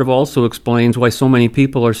 That sort of also explains why so many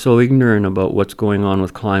people are so ignorant about what's going on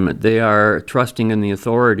with climate. They are trusting in the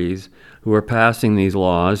authorities who are passing these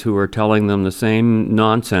laws, who are telling them the same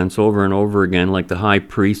nonsense over and over again, like the high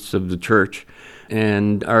priests of the church,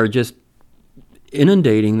 and are just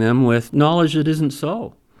inundating them with knowledge that isn't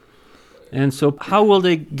so. And so how will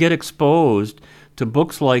they get exposed to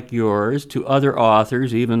books like yours, to other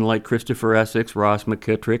authors, even like Christopher Essex, Ross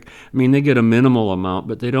McKittrick? I mean, they get a minimal amount,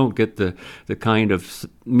 but they don't get the kind of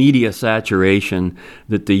media saturation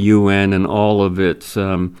that the UN and all of its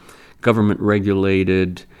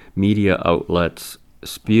government-regulated media outlets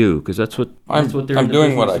spew, because that's what they're I'm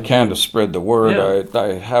doing what I can to spread the word. Yeah.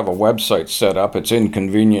 I have a website set up. It's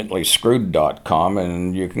inconvenientlyscrewed.com,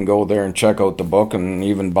 and you can go there and check out the book and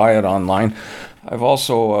even buy it online. I've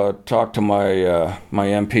also talked to my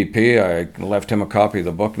MPP. I left him a copy of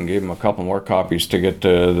the book and gave him a couple more copies to get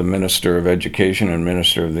to the Minister of Education and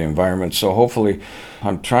Minister of the Environment. So hopefully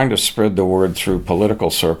I'm trying to spread the word through political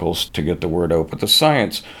circles to get the word out. But the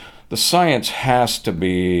science has to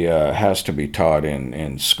be taught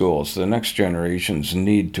in schools. The next generations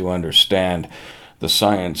need to understand the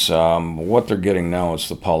science. What they're getting now is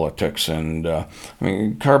the politics. And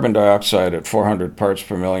carbon dioxide at 400 parts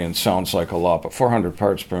per million sounds like a lot, but 400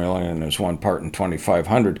 parts per million is 1 part in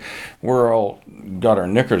 2,500. We're all got our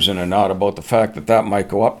knickers in a knot about the fact that might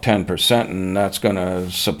go up 10%, and that's going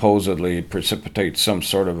to supposedly precipitate some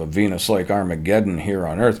sort of a Venus-like Armageddon here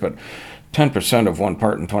on Earth. But 10% of 1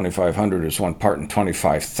 part in 2,500 is 1 part in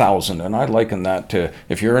 25,000, and I liken that to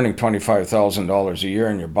if you're earning $25,000 a year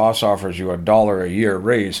and your boss offers you $1 a year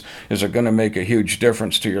raise, is it going to make a huge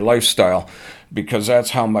difference to your lifestyle? Because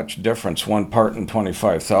that's how much difference 1 part in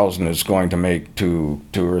 25,000 is going to make to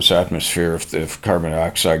Earth's atmosphere if carbon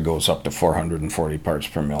dioxide goes up to 440 parts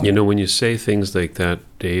per million. When you say things like that,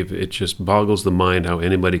 Dave, it just boggles the mind how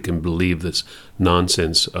anybody can believe this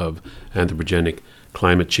nonsense of anthropogenic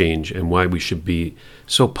climate change and why we should be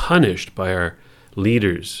so punished by our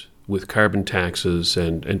leaders with carbon taxes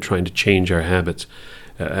and trying to change our habits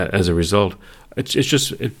as a result.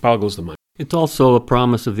 It boggles the mind. It's also a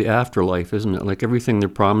promise of the afterlife, isn't it? Like everything they're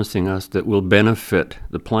promising us that will benefit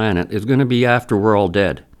the planet is going to be after we're all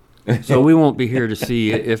dead. So we won't be here to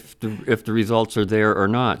see if the results are there or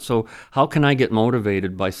not. So how can I get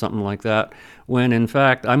motivated by something like that when, in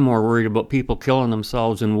fact, I'm more worried about people killing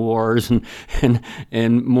themselves in wars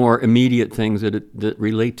and more immediate things that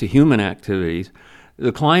relate to human activities?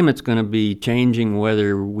 The climate's going to be changing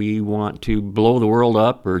whether we want to blow the world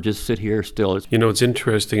up or just sit here still. It's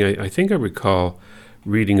interesting. I think I recall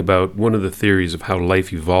reading about one of the theories of how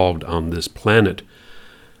life evolved on this planet,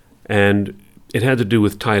 and it had to do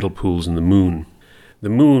with tidal pools in the moon. The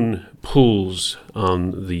moon pulls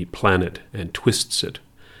on the planet and twists it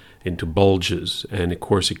into bulges, and of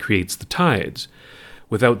course it creates the tides.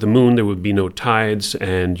 Without the moon, there would be no tides,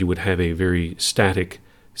 and you would have a very static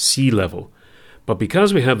sea level. But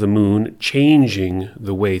because we have the moon changing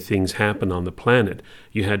the way things happen on the planet,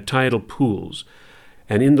 you had tidal pools.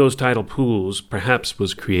 And in those tidal pools, perhaps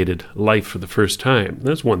was created life for the first time.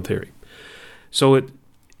 That's one theory. So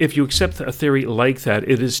if you accept a theory like that,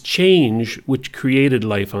 it is change which created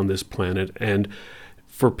life on this planet. And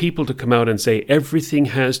for people to come out and say everything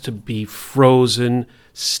has to be frozen,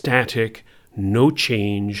 static, no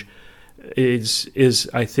change, is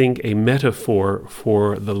I think, a metaphor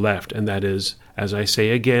for the left. And that is, as I say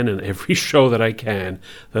again in every show that I can,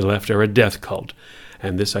 the left are a death cult.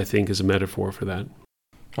 And this, I think, is a metaphor for that.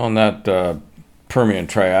 On that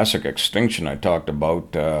Permian-Triassic extinction I talked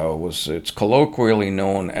about, it's colloquially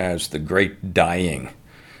known as the Great Dying.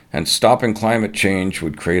 And stopping climate change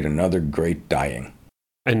would create another Great Dying.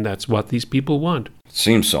 And that's what these people want. It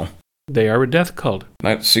seems so. They are a death cult.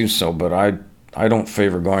 That seems so, but I don't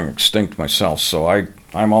favor going extinct myself, so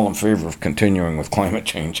I'm all in favor of continuing with climate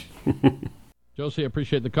change. Josie, I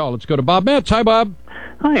appreciate the call. Let's go to Bob Metz. Hi, Bob.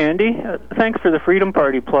 Hi, Andy. Thanks for the Freedom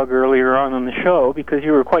Party plug earlier on the show, because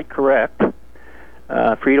you were quite correct.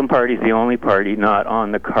 Freedom Party is the only party not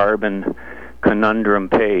on the carbon conundrum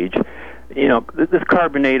page. You know, this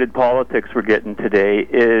carbonated politics we're getting today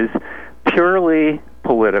is purely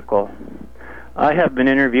political. I have been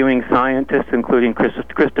interviewing scientists, including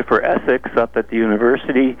Christopher Essex up at the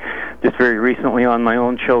university, just very recently on my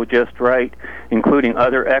own show, Just Right, including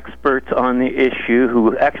other experts on the issue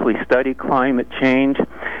who actually study climate change.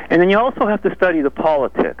 And then you also have to study the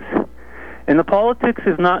politics. And the politics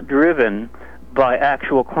is not driven by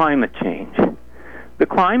actual climate change. The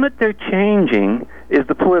climate they're changing is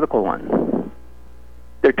the political one.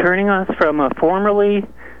 They're turning us from a formerly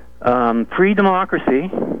free democracy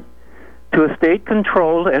to a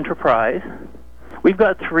state-controlled enterprise. We've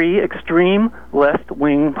got 3 extreme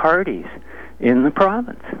left-wing parties in the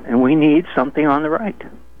province, and we need something on the right.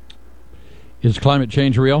 Is climate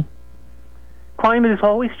change real? Climate is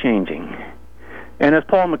always changing. And as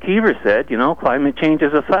Paul McKeever said, you know, climate change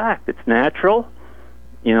is a fact. It's natural,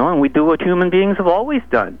 you know, and we do what human beings have always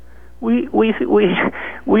done. We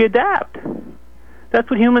adapt. That's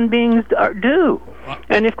what human beings do.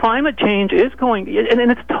 And if climate change is going,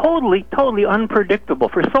 and it's totally unpredictable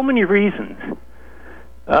for so many reasons.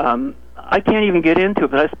 I can't even get into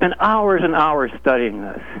it, but I spent hours and hours studying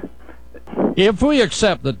this. If we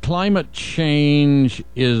accept that climate change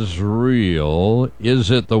is real, is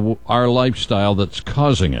it our lifestyle that's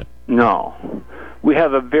causing it? No. We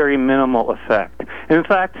have a very minimal effect. In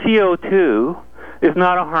fact, CO2 is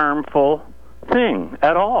not a harmful thing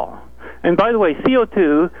at all. And by the way,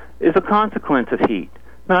 CO2 is a consequence of heat,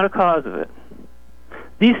 not a cause of it.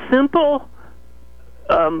 These simple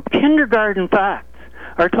kindergarten facts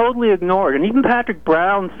are totally ignored. And even Patrick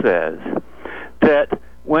Brown says that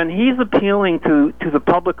when he's appealing to the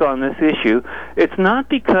public on this issue, it's not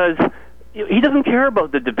because he doesn't care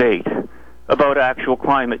about the debate about actual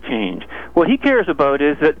climate change. What he cares about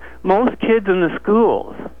is that most kids in the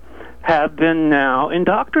schools have been now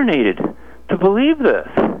indoctrinated to believe this.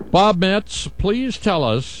 Bob Metz, please tell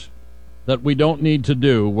us that we don't need to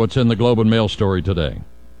do what's in the Globe and Mail story today.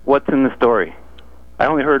 What's in the story? I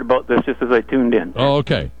only heard about this just as I tuned in. Oh,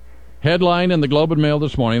 okay. Headline in the Globe and Mail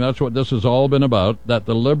this morning, that's what this has all been about, that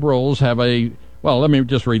the Liberals have well, let me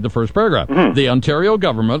just read the first paragraph. Mm-hmm. The Ontario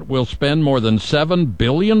government will spend more than $7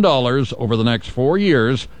 billion over the next 4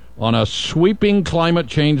 years on a sweeping climate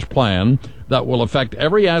change plan that will affect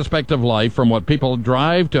every aspect of life, from what people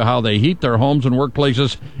drive to how they heat their homes and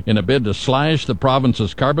workplaces. In a bid to slash the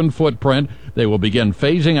province's carbon footprint, they will begin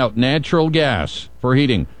phasing out natural gas for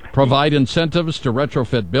heating, provide incentives to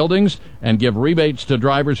retrofit buildings, and give rebates to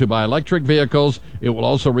drivers who buy electric vehicles. It will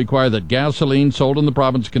also require that gasoline sold in the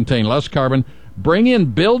province contain less carbon, bring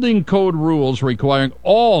in building code rules requiring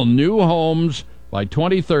all new homes by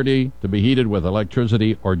 2030 to be heated with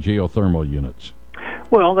electricity or geothermal units.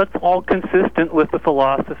 Well, that's all consistent with the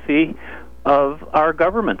philosophy of our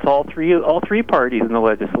governments, all three parties in the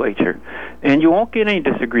legislature. And you won't get any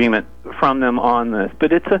disagreement from them on this.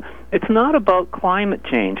 But it's not about climate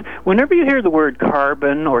change. Whenever you hear the word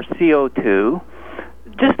carbon or CO2,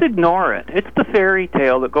 just ignore it. It's the fairy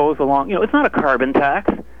tale that goes along. You know, it's not a carbon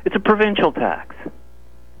tax. It's a provincial tax.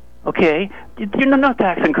 Okay? You're not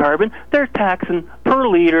taxing carbon. They're taxing per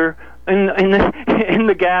liter in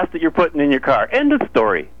the gas that you're putting in your car. End of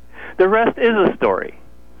story. The rest is a story.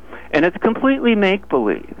 And it's completely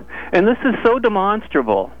make-believe. And this is so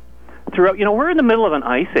demonstrable throughout. You know, we're in the middle of an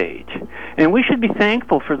ice age, and we should be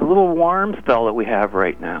thankful for the little warm spell that we have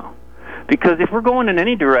right now. Because if we're going in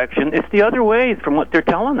any direction, it's the other way from what they're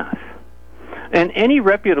telling us. And any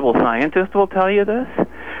reputable scientist will tell you this.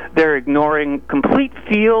 They're ignoring complete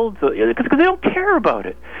fields because they don't care about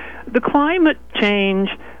it. The climate change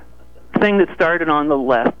thing that started on the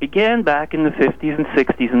left began back in the 50s and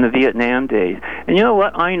 60s in the Vietnam days. And you know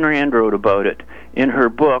what? Ayn Rand wrote about it in her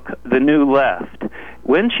book, The New Left,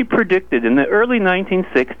 when she predicted in the early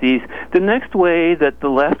 1960s the next way that the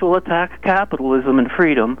left will attack capitalism and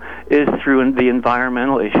freedom is through the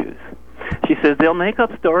environmental issues. She says they'll make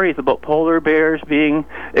up stories about polar bears being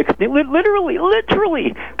extinct, literally,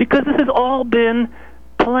 because this has all been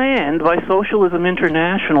planned by Socialism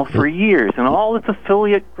International for years and all its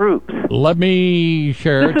affiliate groups. Let me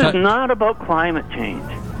share. This is not about climate change.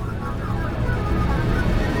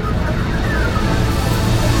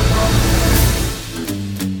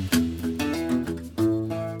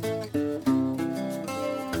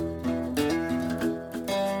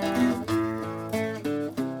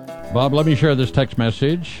 Bob, let me share this text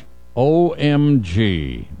message.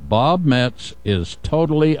 OMG. Bob Metz is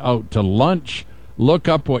totally out to lunch. Look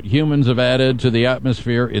up what humans have added to the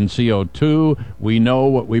atmosphere in CO2. We know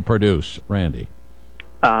what we produce. Randy.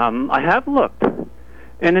 I have looked,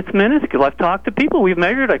 and it's minuscule. I've talked to people. We've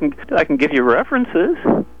measured. I can give you references,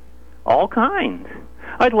 all kinds.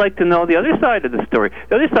 I'd like to know the other side of the story.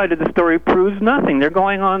 The other side of the story proves nothing. They're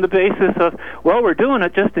going on the basis of, well, we're doing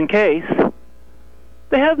it just in case.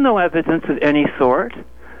 They have no evidence of any sort.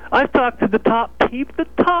 I've talked to the top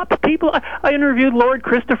people. I interviewed Lord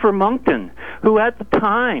Christopher Monckton, who at the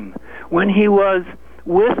time, when he was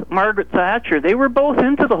with Margaret Thatcher, they were both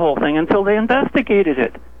into the whole thing until they investigated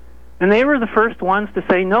it. And they were the first ones to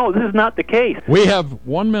say, no, this is not the case. We have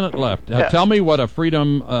 1 minute left. Tell me what a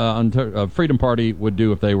Freedom Party would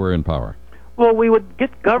do if they were in power. Well, we would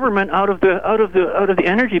get government out of the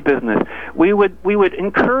energy business. We would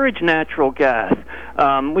encourage natural gas.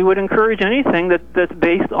 We would encourage anything that's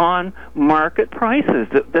based on market prices.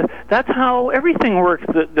 That's how everything works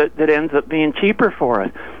that ends up being cheaper for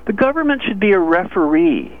us. The government should be a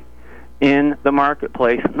referee in the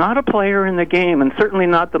marketplace, not a player in the game, and certainly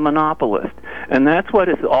not the monopolist. And that's what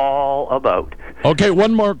it's all about. Okay,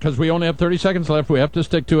 one more, because we only have 30 seconds left. We have to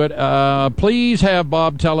stick to it. Please have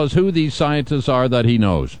Bob tell us who these scientists are that he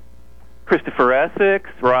knows. Christopher Essex,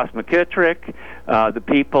 Ross McKittrick, the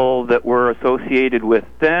people that were associated with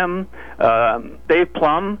them, Dave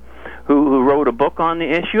Plum, who wrote a book on the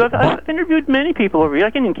issue. I've interviewed many people over here. I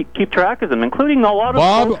can even keep track of them, including a lot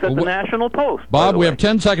of folks at the National Post. Bob, we have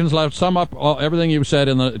 10 seconds left. Sum up everything you've said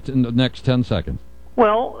in the next 10 seconds.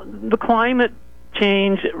 Well, the climate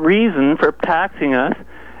change reason for taxing us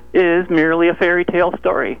is merely a fairy tale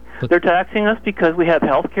story. They're taxing us because we have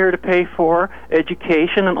health care to pay for,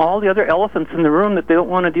 education, and all the other elephants in the room that they don't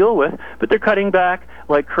want to deal with, but they're cutting back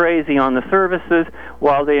like crazy on the services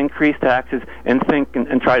while they increase taxes and think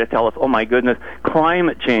and try to tell us, oh my goodness,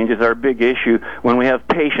 climate change is our big issue when we have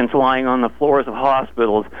patients lying on the floors of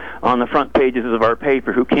hospitals on the front pages of our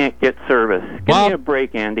paper who can't get service. Give me a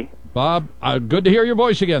break, Andy. Bob, good to hear your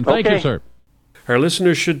voice again. Thank you, sir. Our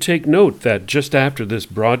listeners should take note that just after this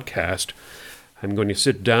broadcast, I'm going to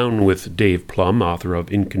sit down with Dave Plum, author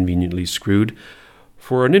of Inconveniently Screwed,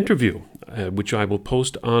 for an interview, which I will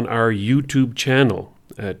post on our YouTube channel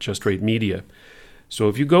at Just Right Media. So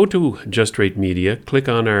if you go to Just Right Media, click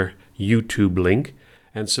on our YouTube link,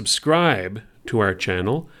 and subscribe to our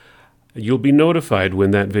channel, you'll be notified when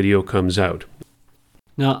that video comes out.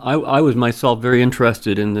 Now, I was myself very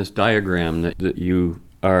interested in this diagram that you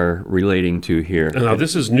are relating to here. Now,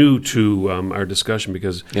 this is new to our discussion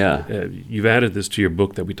because you've added this to your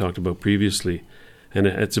book that we talked about previously, and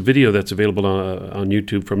it's a video that's available on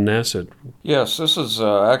YouTube from NASA. Yes, this is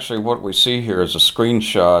actually what we see here is a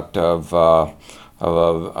screenshot of a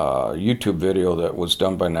YouTube video that was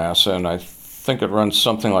done by NASA, and I think it runs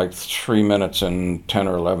something like 3 minutes and 10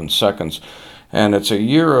 or 11 seconds. And it's a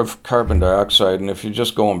year of carbon dioxide, and if you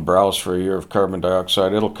just go and browse for a year of carbon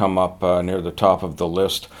dioxide, it'll come up near the top of the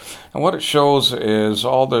list. And what it shows is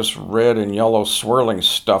all this red and yellow swirling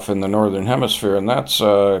stuff in the northern hemisphere, and that's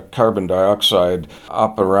carbon dioxide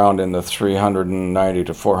up around in the 390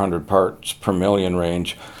 to 400 parts per million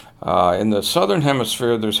range. In the southern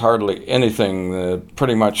hemisphere, there's hardly anything,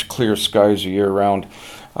 pretty much clear skies year-round.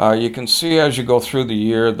 You can see as you go through the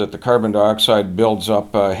year that the carbon dioxide builds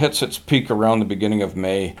up, hits its peak around the beginning of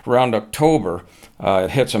May. Around October,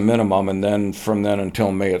 it hits a minimum, and then from then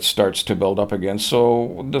until May it starts to build up again.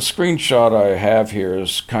 So the screenshot I have here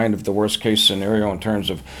is kind of the worst case scenario in terms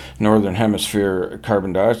of northern hemisphere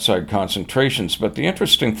carbon dioxide concentrations. But the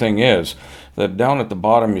interesting thing is that down at the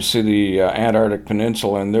bottom you see the Antarctic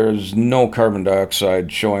Peninsula, and there's no carbon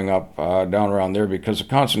dioxide showing up down around there because the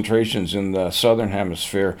concentrations in the southern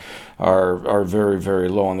hemisphere are very, very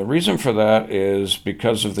low. And the reason for that is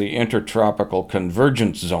because of the intertropical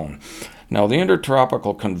convergence zone. Now, the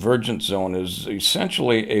Intertropical Convergence Zone is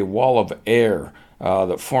essentially a wall of air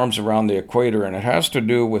that forms around the equator, and it has to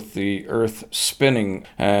do with the Earth spinning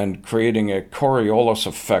and creating a Coriolis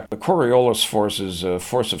effect. The Coriolis force is a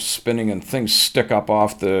force of spinning, and things stick up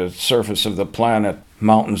off the surface of the planet,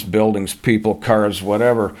 mountains, buildings, people, cars,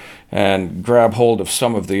 whatever, and grab hold of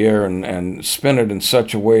some of the air and spin it in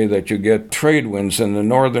such a way that you get trade winds in the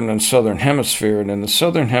northern and southern hemisphere. And in the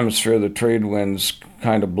southern hemisphere, the trade winds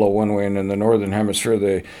kind of blow one way, and in the northern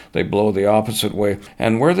hemisphere, they blow the opposite way.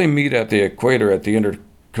 And where they meet at the equator, at the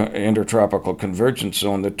Intertropical Convergence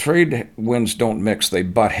Zone, the trade winds don't mix, they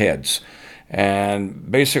butt heads.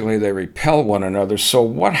 And basically they repel one another. So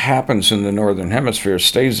what happens in the northern hemisphere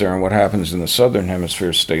stays there, and what happens in the southern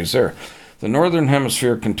hemisphere stays there. The northern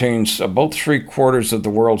hemisphere contains about 3/4 of the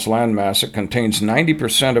world's landmass. It contains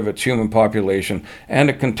 90% of its human population, and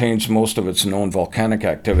it contains most of its known volcanic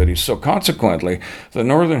activity. So consequently, the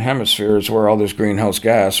northern hemisphere is where all this greenhouse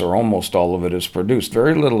gas, or almost all of it, is produced.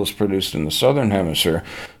 Very little is produced in the southern hemisphere.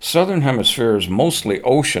 Southern hemisphere is mostly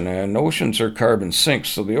ocean, and oceans are carbon sinks.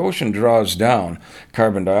 So the ocean draws down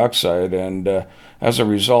carbon dioxide, and as a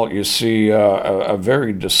result, you see a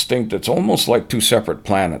very distinct, it's almost like two separate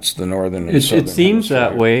planets, the northern and southern. It seems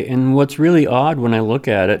that way, and what's really odd when I look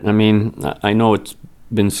at it, I mean, I know it's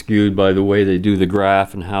been skewed by the way they do the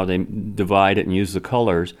graph and how they divide it and use the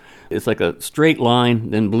colors. It's like a straight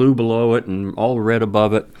line, then blue below it and all red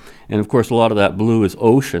above it. And of course, a lot of that blue is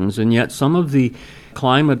oceans, and yet some of the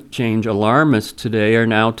climate change alarmists today are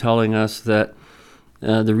now telling us that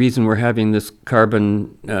the reason we're having this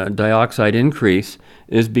carbon dioxide increase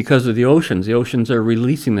is because of the oceans. The oceans are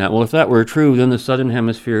releasing that. Well, if that were true, then the southern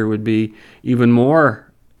hemisphere would be even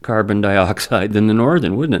more carbon dioxide than the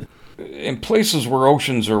northern, wouldn't it? In places where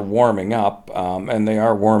oceans are warming up, and they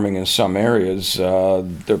are warming in some areas,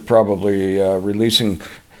 they're probably releasing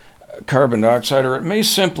carbon dioxide, or it may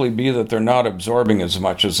simply be that they're not absorbing as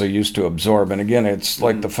much as they used to absorb. And again, it's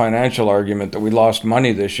like the financial argument that we lost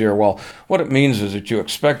money this year. Well, what it means is that you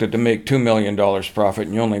expected to make $2 million profit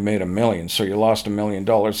and you only made $1 million, so you lost $1 million.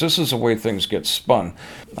 This is the way things get spun.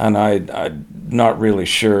 And I'm not really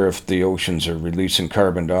sure if the oceans are releasing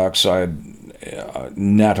carbon dioxide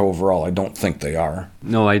net overall. I don't think they are.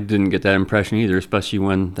 No, I didn't get that impression either, especially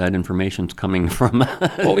when that information's coming from...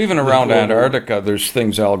 Well, even around Antarctica, there's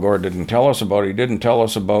things Al Gore didn't tell us about. He didn't tell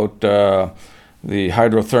us about the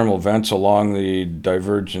hydrothermal vents along the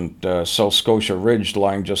divergent South Scotia Ridge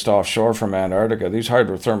lying just offshore from Antarctica. These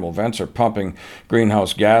hydrothermal vents are pumping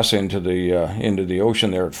greenhouse gas into the ocean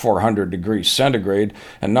there at 400 degrees centigrade,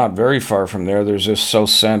 and not very far from there, there's this South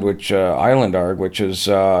Sandwich Island arc, which is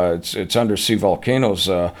it's undersea volcanoes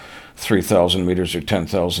 3,000 meters or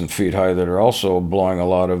 10,000 feet high that are also blowing a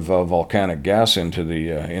lot of volcanic gas into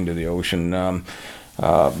the ocean.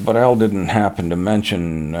 But Al didn't happen to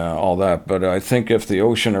mention all that. But I think if the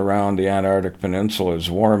ocean around the Antarctic Peninsula is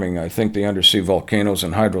warming, I think the undersea volcanoes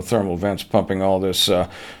and hydrothermal vents pumping all this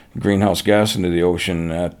greenhouse gas into the ocean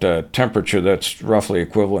at temperature that's roughly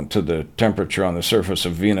equivalent to the temperature on the surface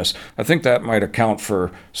of Venus, I think that might account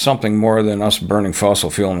for something more than us burning fossil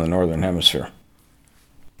fuel in the northern hemisphere.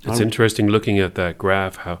 It's interesting looking at that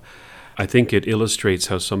graph, how I think it illustrates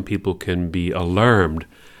how some people can be alarmed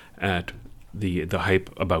at the hype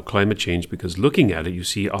about climate change, because looking at it, you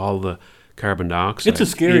see all the carbon dioxide. It's a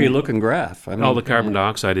scary looking graph. I mean, all the carbon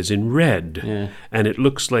dioxide is in red, and it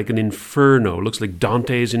looks like an inferno. It looks like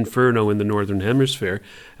Dante's Inferno in the northern hemisphere,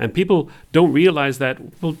 and people don't realize that.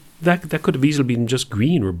 Well, that could have easily been just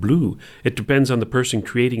green or blue. It depends on the person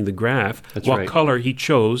creating the graph, what color he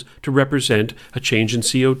chose to represent a change in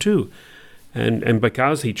CO2. And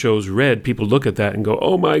because he chose red, people look at that and go,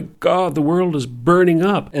 oh my God, the world is burning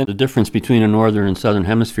up. And the difference between a northern and southern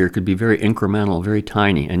hemisphere could be very incremental, very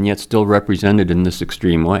tiny, and yet still represented in this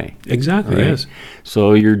extreme way. Exactly, right? Yes.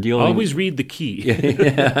 So you're dealing... Always read the key.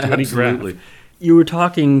 Absolutely. You were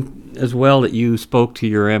talking as well that you spoke to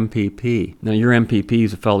your MPP. Now, your MPP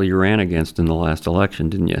is a fellow you ran against in the last election,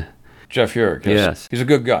 didn't you? Jeff Urich, yes. He's a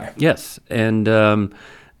good guy. Yes, and...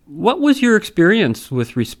 what was your experience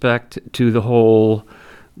with respect to the whole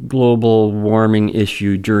global warming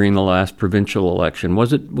issue during the last provincial election?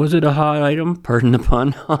 Was it a hot item, pardon the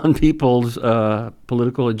pun, on people's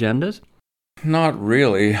political agendas? Not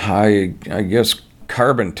really. I guess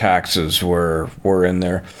carbon taxes were in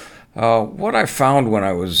there. What I found when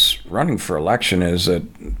I was running for election is that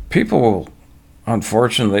people,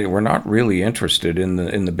 unfortunately, were not really interested in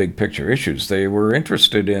the big picture issues. They were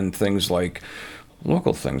interested in things like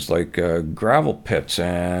local things like gravel pits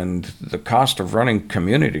and the cost of running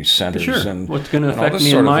community centers. Sure. And what's going to affect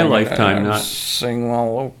me in my lifetime? Saying,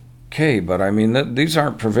 well, Okay, but I mean, these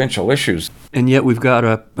aren't provincial issues. And yet we've got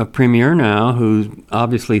a premier now who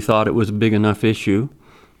obviously thought it was a big enough issue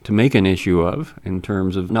to make an issue of in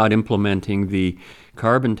terms of not implementing the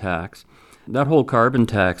carbon tax. That whole carbon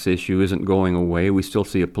tax issue isn't going away. We still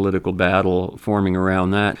see a political battle forming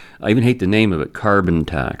around that. I even hate the name of it, carbon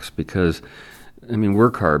tax, because, I mean,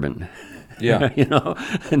 we're carbon. Yeah. You know,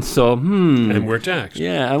 and so, And we're taxed.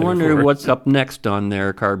 Yeah, I wonder what's up next on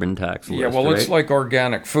their carbon tax list. Yeah, well, right? it's like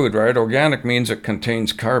organic food, right? Organic means it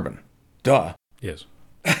contains carbon. Duh. Yes.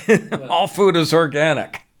 All food is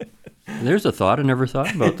organic. There's a thought. I never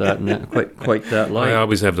thought about that in that, quite that light. I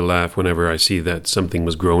always have to laugh whenever I see that something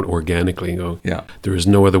was grown organically and go, yeah, there is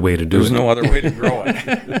no other way to do There's it. no other way to grow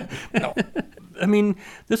it. No. I mean,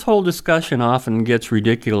 this whole discussion often gets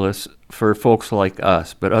ridiculous for folks like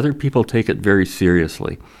us, but other people take it very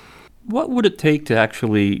seriously. What would it take to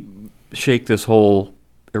actually shake this whole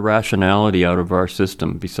irrationality out of our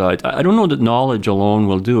system besides? I don't know that knowledge alone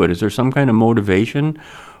will do it. Is there some kind of motivation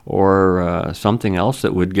or something else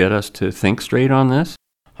that would get us to think straight on this?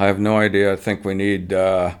 I have no idea. I think we need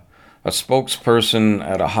a spokesperson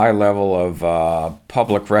at a high level of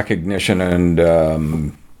public recognition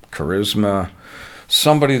and charisma,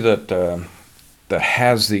 somebody that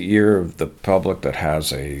has the ear of the public, that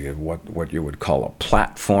has a what you would call a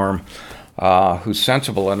platform, who's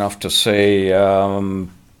sensible enough to say,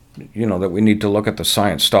 that we need to look at the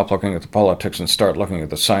science, stop looking at the politics and start looking at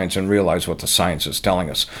the science and realize what the science is telling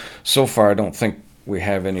us. So far, I don't think we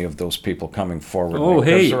have any of those people coming forward. Oh,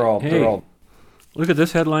 they're hey. all Look at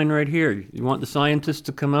this headline right here. You want the scientists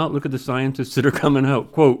to come out? Look at the scientists that are coming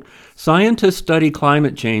out. Quote, scientists study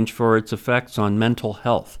climate change for its effects on mental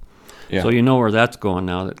health. Yeah. So you know where that's going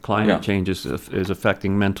now, that climate change is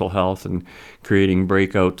affecting mental health and creating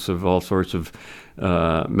breakouts of all sorts of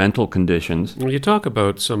mental conditions. When you talk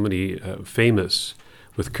about somebody famous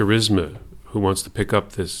with charisma who wants to pick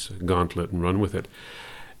up this gauntlet and run with it,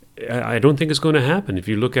 I don't think it's going to happen. If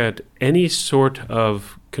you look at any sort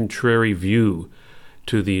of contrary view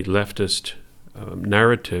to the leftist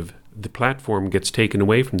narrative, the platform gets taken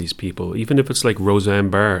away from these people. Even if it's like Roseanne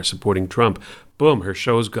Barr supporting Trump, boom, her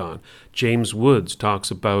show's gone. James Woods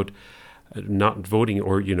talks about not voting,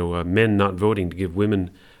 or men not voting to give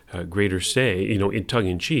women greater say, in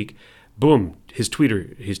tongue-in-cheek. Boom, his Twitter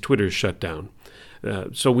is shut down.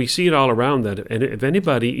 So we see it all around that, and if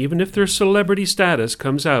anybody, even if their celebrity status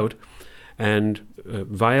comes out and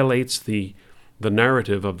violates the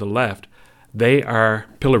narrative of the left, they are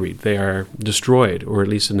pilloried, they are destroyed, or at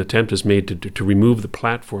least an attempt is made to remove the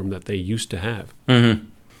platform that they used to have. Mm-hmm.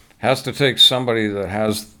 Has to take somebody that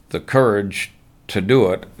has the courage to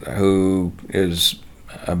do it, who is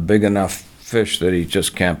a big enough fish that he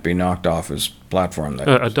just can't be knocked off his platform.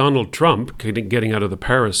 Donald Trump getting out of the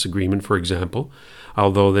Paris Agreement, for example,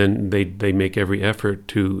 although then they make every effort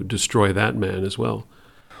to destroy that man as well.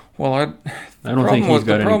 Well, I don't think he's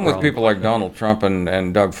got any problem with people like Donald Trump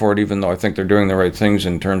and Doug Ford, even though I think they're doing the right things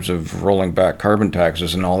in terms of rolling back carbon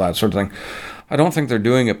taxes and all that sort of thing, I don't think they're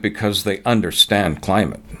doing it because they understand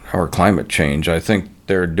climate or climate change. I think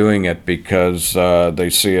they're doing it because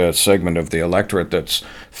they see a segment of the electorate that's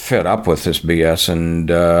fed up with this BS, and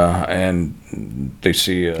they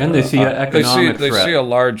see economic they see a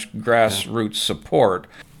large grassroots support,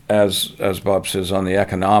 as Bob says, on the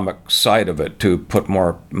economic side of it, to put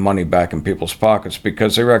more money back in people's pockets,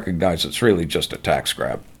 because they recognize it's really just a tax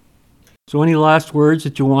grab. So any last words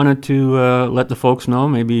that you wanted to let the folks know?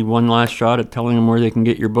 Maybe one last shot at telling them where they can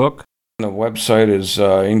get your book? The website is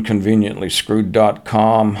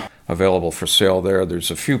inconvenientlyscrewed.com, available for sale there.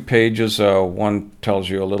 There's a few pages. One tells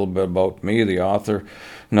you a little bit about me, the author.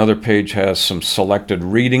 Another page has some selected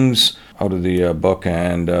readings out of the book,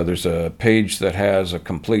 and there's a page that has a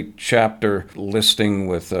complete chapter listing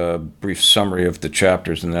with a brief summary of the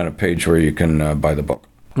chapters, and then a page where you can buy the book.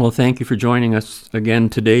 Well, thank you for joining us again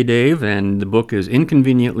today, Dave, and the book is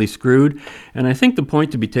Inconveniently Screwed, and I think the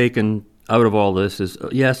point to be taken out of all this is,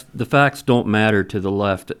 yes, the facts don't matter to the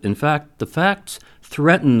left. In fact, the facts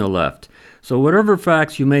threaten the left. So whatever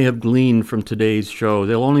facts you may have gleaned from today's show,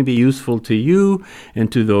 they'll only be useful to you and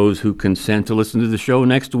to those who consent to listen to the show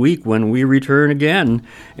next week when we return again,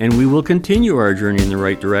 and we will continue our journey in the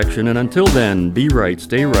right direction. And until then, be right,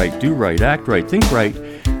 stay right, do right, act right, think right,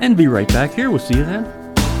 and be right back here. We'll see you then.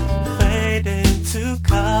 Fade into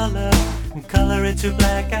color, and color into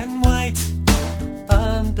black and white.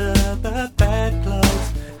 Under the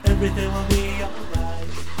bedclothes, everything will be alright.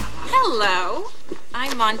 Hello,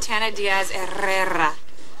 I'm Montana Diaz Herrera.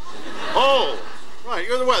 Oh, Right,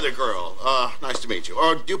 you're the weather girl. Nice to meet you.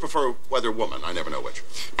 Or do you prefer weather woman? I never know which.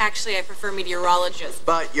 Actually, I prefer meteorologist.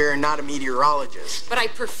 But you're not a meteorologist. But I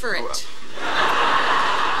prefer it.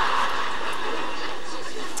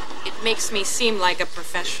 It makes me seem like a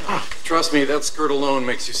professional. Trust me, that skirt alone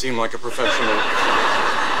makes you seem like a professional.